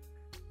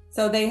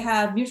 So they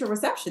have mutual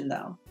reception,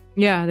 though.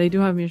 Yeah, they do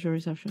have mutual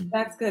reception.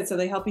 That's good. So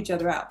they help each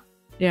other out.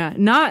 Yeah,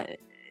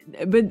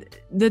 but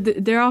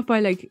they're off by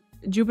like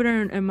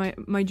Jupiter and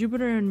my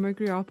Jupiter and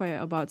Mercury are off by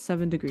about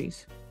 7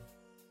 degrees.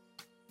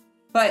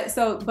 But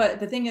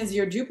the thing is,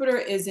 your Jupiter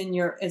is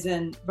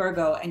in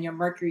Virgo and your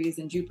Mercury is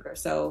in Jupiter.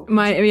 So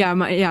my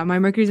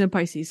Mercury's in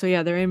Pisces. So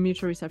yeah, they're in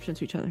mutual reception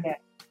to each other.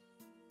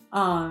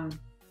 Yeah.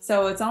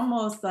 So it's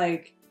almost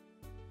like.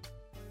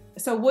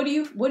 So what do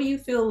you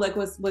feel like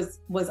was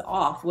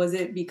off? Was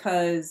it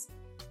because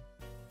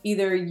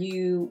either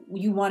you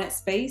wanted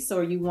space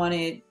or you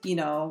wanted,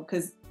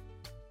 because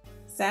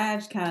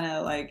Sag kind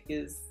of like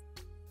is.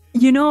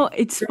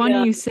 It's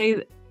funny you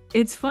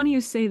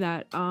say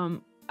that.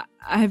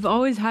 I've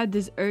always had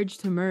this urge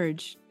to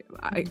merge.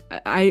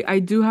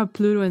 I do have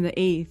Pluto in the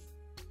 8th.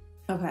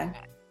 Okay.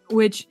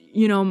 Which,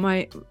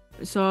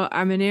 so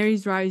I'm an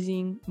Aries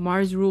rising.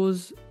 Mars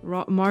rules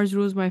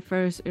my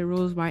first. It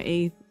rules my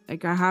 8th.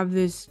 Like I have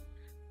this,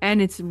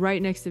 and it's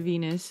right next to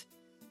Venus,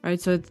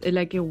 right? So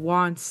it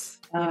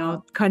wants,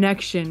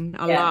 connection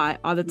a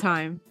lot all the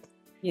time.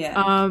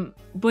 Yeah.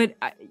 But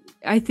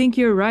I think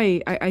you're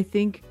right. I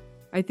think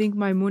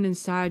my moon in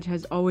Sag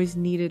has always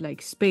needed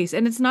like space,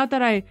 and it's not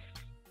that I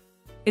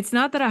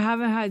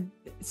haven't had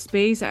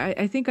space.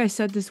 I think I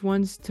said this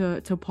once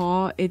to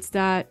Paul. It's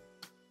that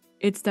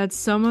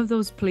some of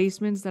those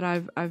placements that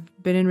I've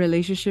been in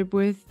relationship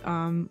with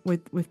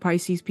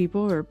Pisces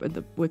people, or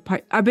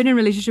I've been in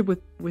relationship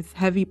with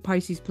heavy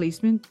Pisces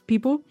placement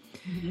people.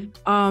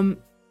 Mm-hmm.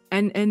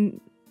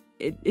 And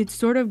it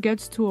sort of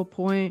gets to a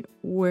point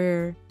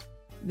where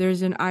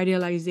there's an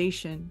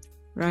idealization,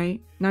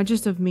 right? Not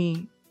just of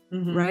me,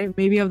 mm-hmm. right?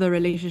 Maybe of the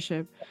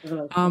relationship.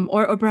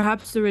 Or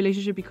perhaps the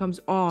relationship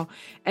becomes awe.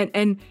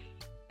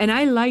 And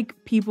I like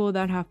people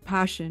that have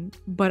passion,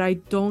 but I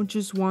don't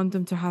just want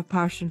them to have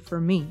passion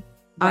for me.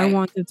 Right. I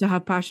want them to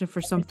have passion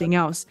for something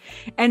else.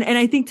 And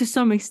I think to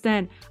some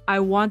extent, I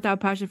want that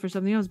passion for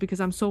something else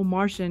because I'm so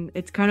Martian.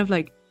 It's kind of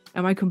like,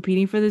 am I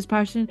competing for this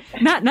passion?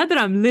 Not that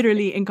I'm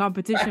literally in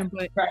competition,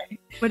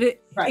 but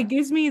it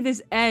gives me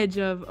this edge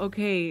of,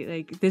 okay,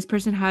 like this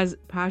person has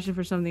passion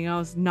for something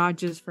else, not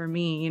just for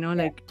me,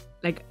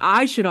 like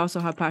I should also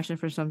have passion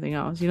for something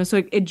else,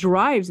 so it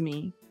drives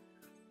me.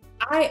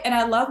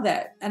 I love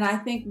that. And I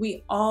think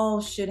we all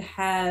should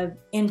have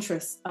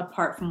interests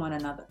apart from one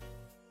another.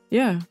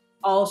 Yeah.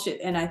 All should.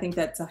 And I think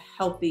that's a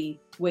healthy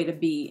way to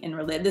be in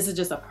relationship. This is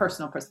just a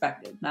personal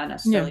perspective, not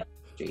necessarily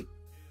history.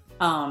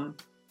 And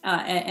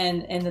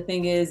the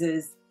thing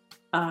is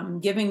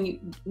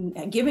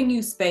giving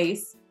you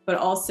space, but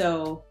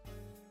also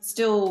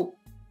still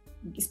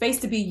space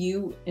to be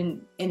you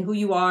in who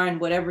you are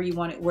and whatever you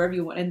want, wherever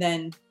you want. And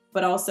then,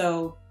 but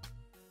also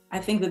I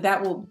think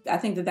that will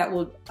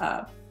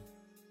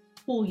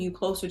pull you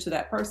closer to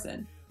that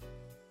person.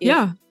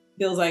 You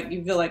feel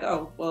like,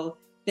 oh, well,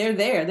 they're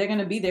there. They're going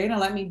to be there. They're going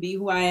to let me be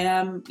who I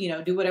am,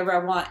 do whatever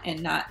I want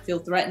and not feel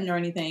threatened or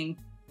anything.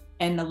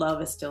 And the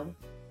love is still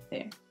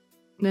there.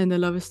 And the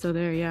love is still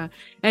there. Yeah.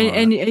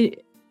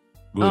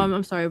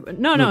 I'm sorry. But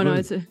no.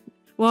 It's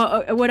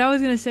what I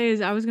was going to say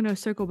is I was going to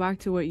circle back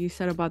to what you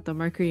said about the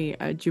Mercury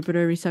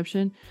Jupiter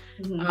reception.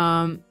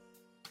 Mm-hmm.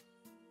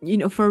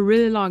 For a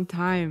really long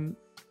time,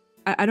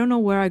 I don't know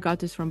where I got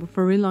this from, but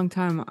for a really long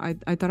time,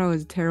 I thought I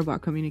was terrible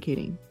at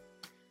communicating.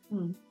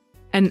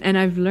 And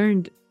I've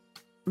learned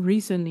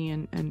recently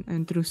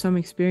and through some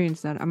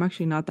experience that I'm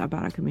actually not that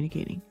bad at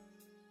communicating.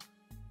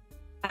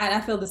 And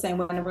I feel the same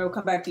way. We'll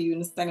come back to you in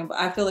a second, but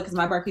I feel it because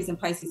my Mercury's in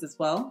Pisces as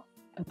well,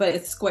 but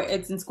it's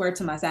in square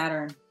to my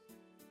Saturn.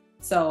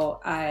 So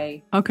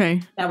I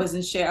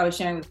was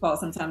sharing with Paul.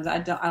 Sometimes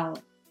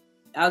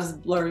I'll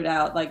just blurt it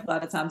out. Like a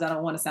lot of times I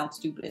don't want to sound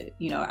stupid.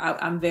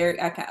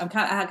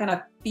 I kind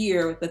of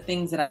fear the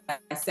things that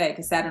I say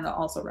because Saturn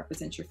also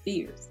represents your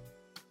fears.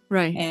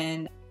 Right.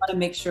 And I want to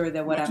make sure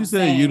that what I'm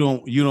saying. You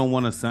don't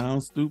want to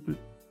sound stupid?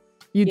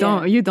 You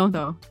don't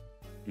though.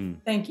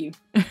 Thank you.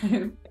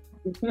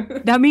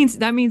 That means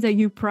that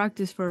you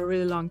practice for a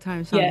really long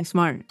time sounding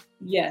smart.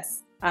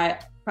 Yes. And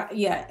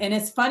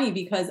it's funny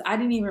because I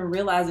didn't even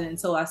realize it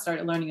until I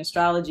started learning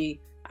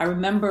astrology. I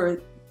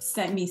remember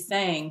me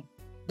saying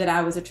that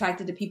I was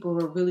attracted to people who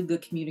are really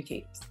good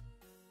communicators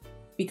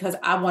because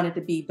I wanted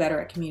to be better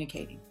at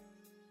communicating.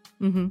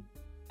 Mm-hmm.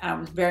 I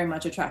was very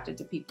much attracted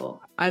to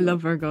people. I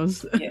love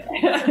Virgos.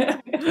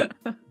 Yeah.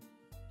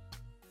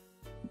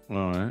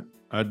 All right.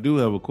 I do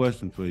have a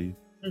question for you.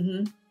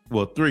 Mm-hmm.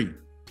 Well, 3.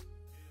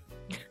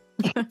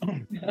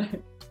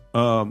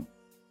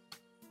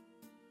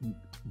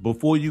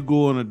 Before you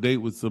go on a date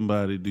with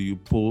somebody, do you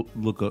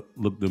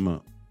look them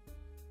up?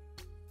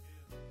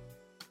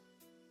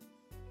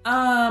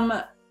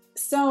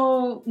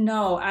 So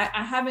no, I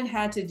haven't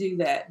had to do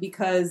that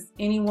because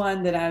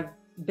anyone that I've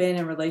been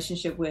in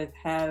relationship with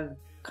have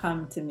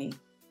come to me.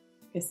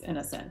 It's in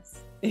a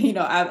sense,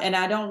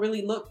 I don't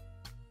really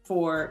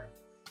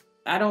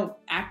I don't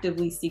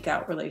actively seek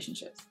out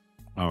relationships.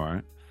 All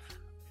right.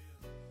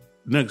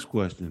 Next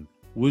question.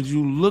 Would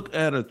you look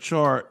at a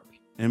chart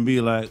and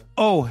be like,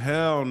 oh,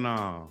 hell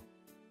no,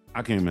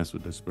 I can't mess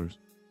with this person?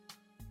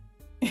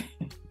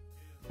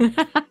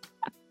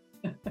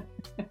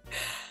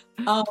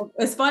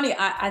 It's funny.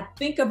 I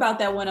think about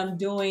that when I'm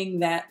doing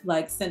that,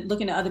 like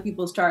looking at other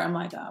people's chart. I'm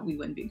like, we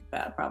wouldn't be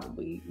compatible.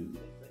 Probably we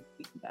wouldn't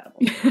be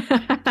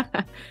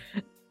compatible.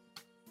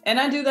 And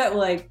I do that with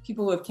like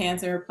people with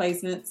cancer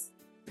placements.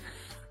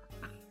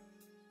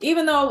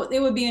 Even though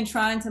it would be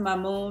enshrined to my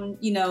moon,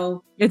 you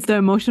know. It's the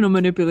emotional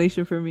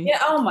manipulation for me. Yeah.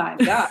 Oh my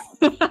God.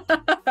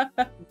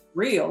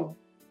 Real.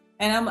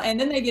 And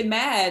then they get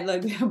mad,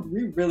 like,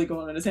 we really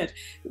going on this tangent.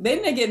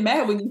 Then they get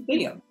mad when you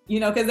see them, you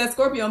know, because that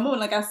Scorpio moon,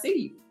 like, I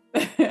see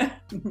you.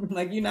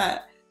 Like, you're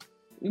not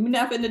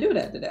fitting to do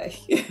that today.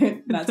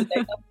 Not today,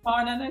 not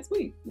tomorrow, not next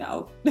week.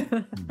 No.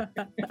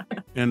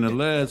 And the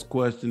last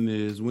question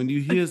is, when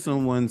you hear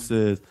someone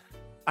says,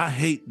 I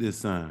hate this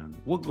sign,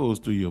 what goes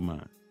through your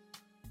mind?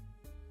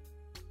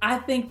 I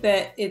think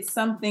that it's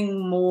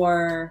something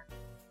more,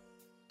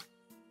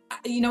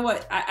 you know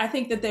what? I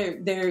think that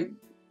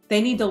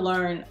they need to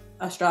learn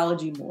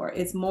astrology more.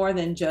 It's more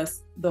than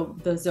just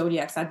the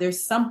zodiac side.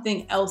 There's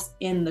something else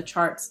in the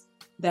charts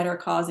that are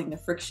causing the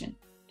friction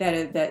that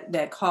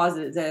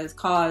has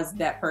caused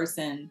that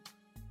person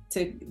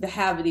to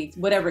have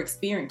whatever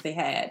experience they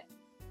had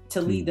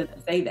to lead them to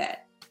say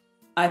that.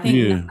 I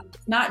think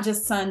not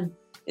just sun.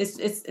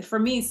 It's for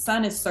me,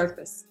 sun is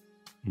surface.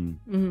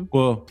 Mm-hmm.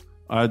 Well,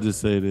 I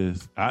just say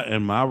this,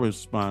 and my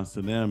response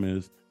to them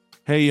is,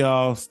 hey,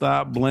 y'all,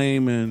 stop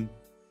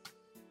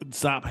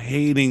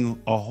hating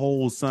a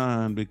whole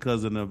sign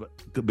because of an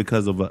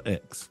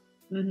X.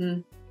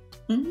 Mm-hmm.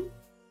 Mm-hmm.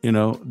 You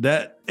know,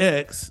 that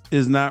X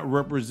is not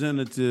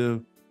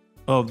representative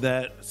of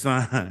that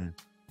sign.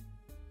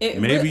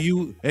 Maybe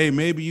you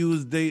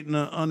was dating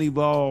an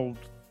unevolved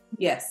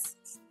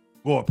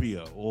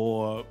Scorpio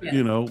or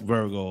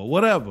Virgo or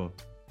whatever.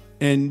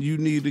 And you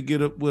need to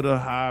get up with a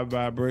high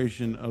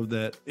vibration of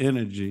that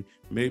energy.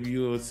 Maybe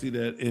you'll see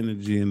that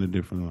energy in a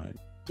different light.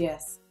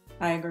 Yes,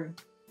 I agree.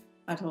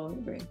 I totally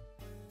agree.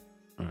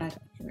 Right. I totally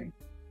agree.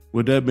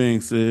 With that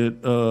being said,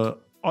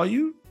 are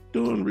you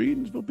doing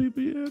readings for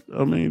people yet?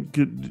 I mean,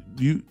 could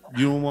you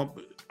don't want?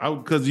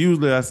 Because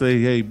usually I say,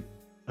 hey,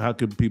 how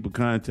can people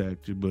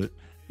contact you? But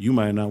you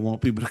might not want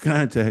people to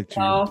contact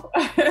you. No.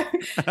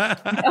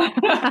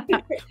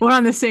 We're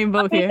on the same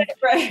boat here.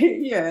 Right.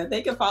 Yeah.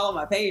 They can follow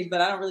my page, but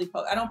I don't really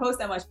post. I don't post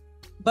that much.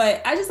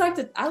 But I just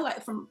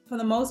for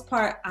the most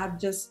part, I've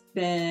just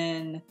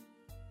been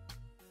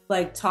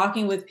like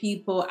talking with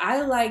people.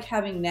 I like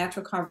having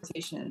natural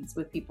conversations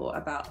with people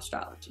about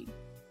astrology.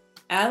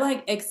 I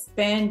like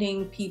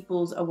expanding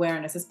people's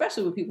awareness,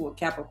 especially with people with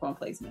Capricorn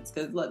placements,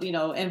 because, you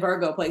know, and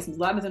Virgo placements,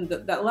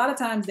 a lot of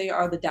times they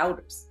are the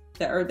doubters.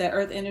 That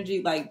earth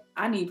energy, like,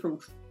 I need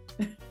proof.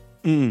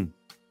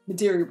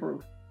 Material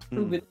proof.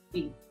 Prove it to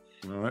me.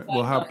 All right.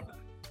 Well,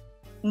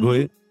 go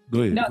ahead.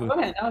 No, go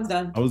ahead. I was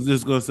done. I was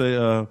just gonna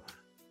say,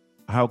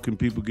 how can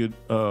people get?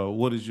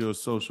 What is your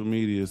social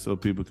media so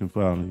people can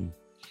follow you?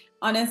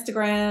 On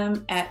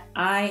Instagram at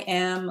I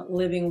am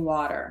living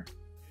water.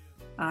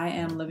 I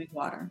am living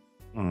water.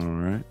 All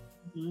right.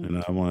 Mm-hmm.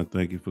 And I want to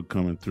thank you for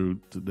coming through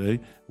today,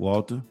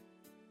 Walter.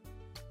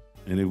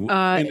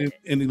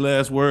 Any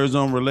last words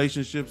on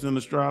relationships and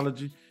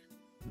astrology?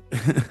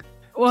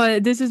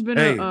 Well, this has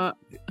been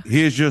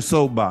here's your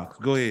soapbox.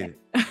 Go ahead.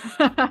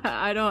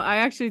 I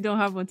actually don't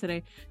have one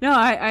today. No,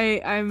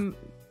 I'm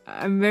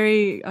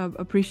very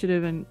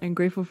appreciative and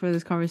grateful for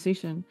this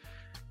conversation.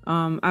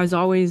 As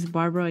always,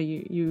 Barbara,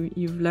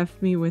 you've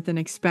left me with an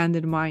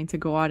expanded mind to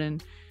go out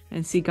and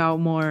seek out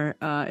more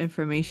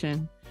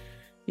information,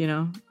 you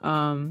know.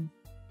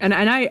 And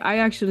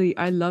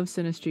I love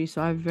synastry,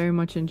 so I've very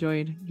much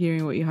enjoyed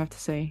hearing what you have to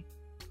say.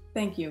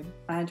 Thank you.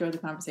 I enjoyed the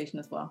conversation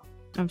as well.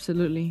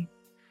 Absolutely.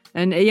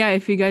 And yeah,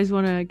 if you guys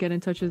want to get in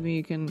touch with me,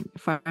 you can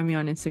find me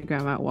on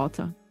Instagram at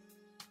Walter.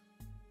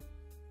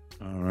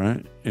 All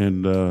right.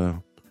 And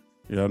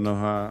y'all know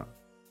how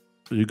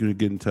you can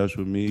get in touch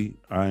with me.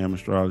 I am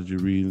astrology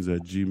readings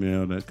at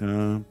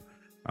gmail.com.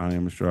 I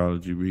am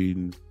astrology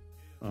readings.com.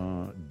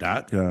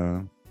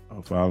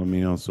 Follow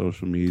me on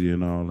social media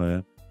and all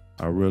that.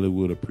 I really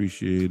would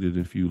appreciate it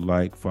if you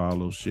like,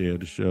 follow, share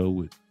the show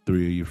with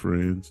 3 of your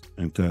friends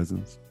and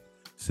cousins.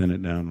 Send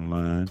it down the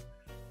line.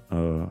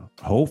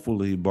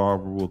 Hopefully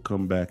Barbara will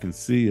come back and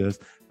see us.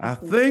 I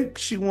think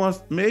she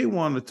may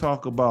want to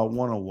talk about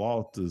one of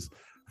Walter's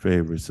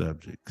favorite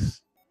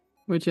subjects,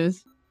 which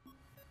is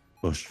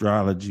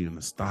astrology and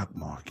the stock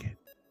market.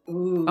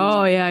 Ooh.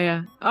 Oh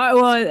yeah.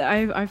 Well,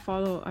 I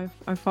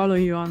follow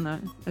you on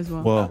that as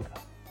well. Well,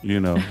 you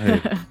know,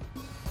 hey.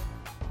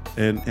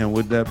 And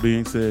with that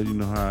being said, you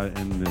know how I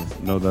end this.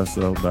 Know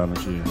thyself,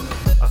 balance your energy.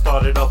 I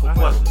started off with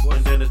questions,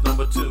 and then it's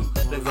number 2.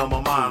 Things on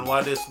my mind,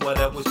 why this, why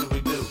that, what should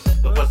we do?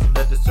 The question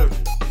that the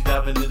searching, she's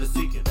diving into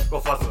seeking. Go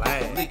fossil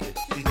and leaking,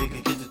 these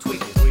niggas get to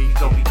tweaking. You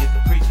don't be get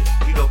to preaching,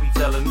 you don't be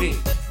telling me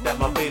that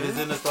my fate is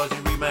in the stars, you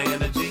read my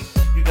energy.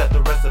 You got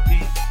the recipe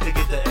to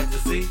get the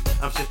ecstasy.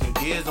 I'm shifting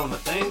gears on the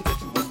things that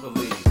you must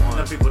believe.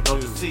 And people don't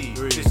deceive.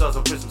 She saw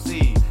some fish, some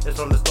seed. It's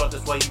from the start,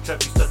 that's why you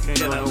trap, you stuck, you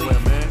cannot leave.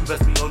 You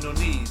best be on your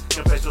knees,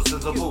 confess your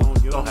sins of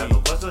move. Don't have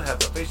no question, have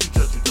the face, you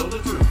trust, you told the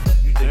truth.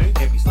 You think you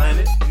can't be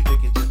slanted, you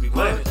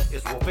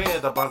unfair,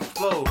 the bonds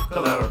explode,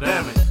 collateral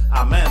damage.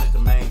 I managed to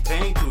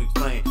maintain to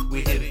explain.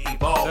 We here to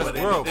evolve, but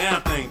ain't a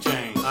damn thing changed.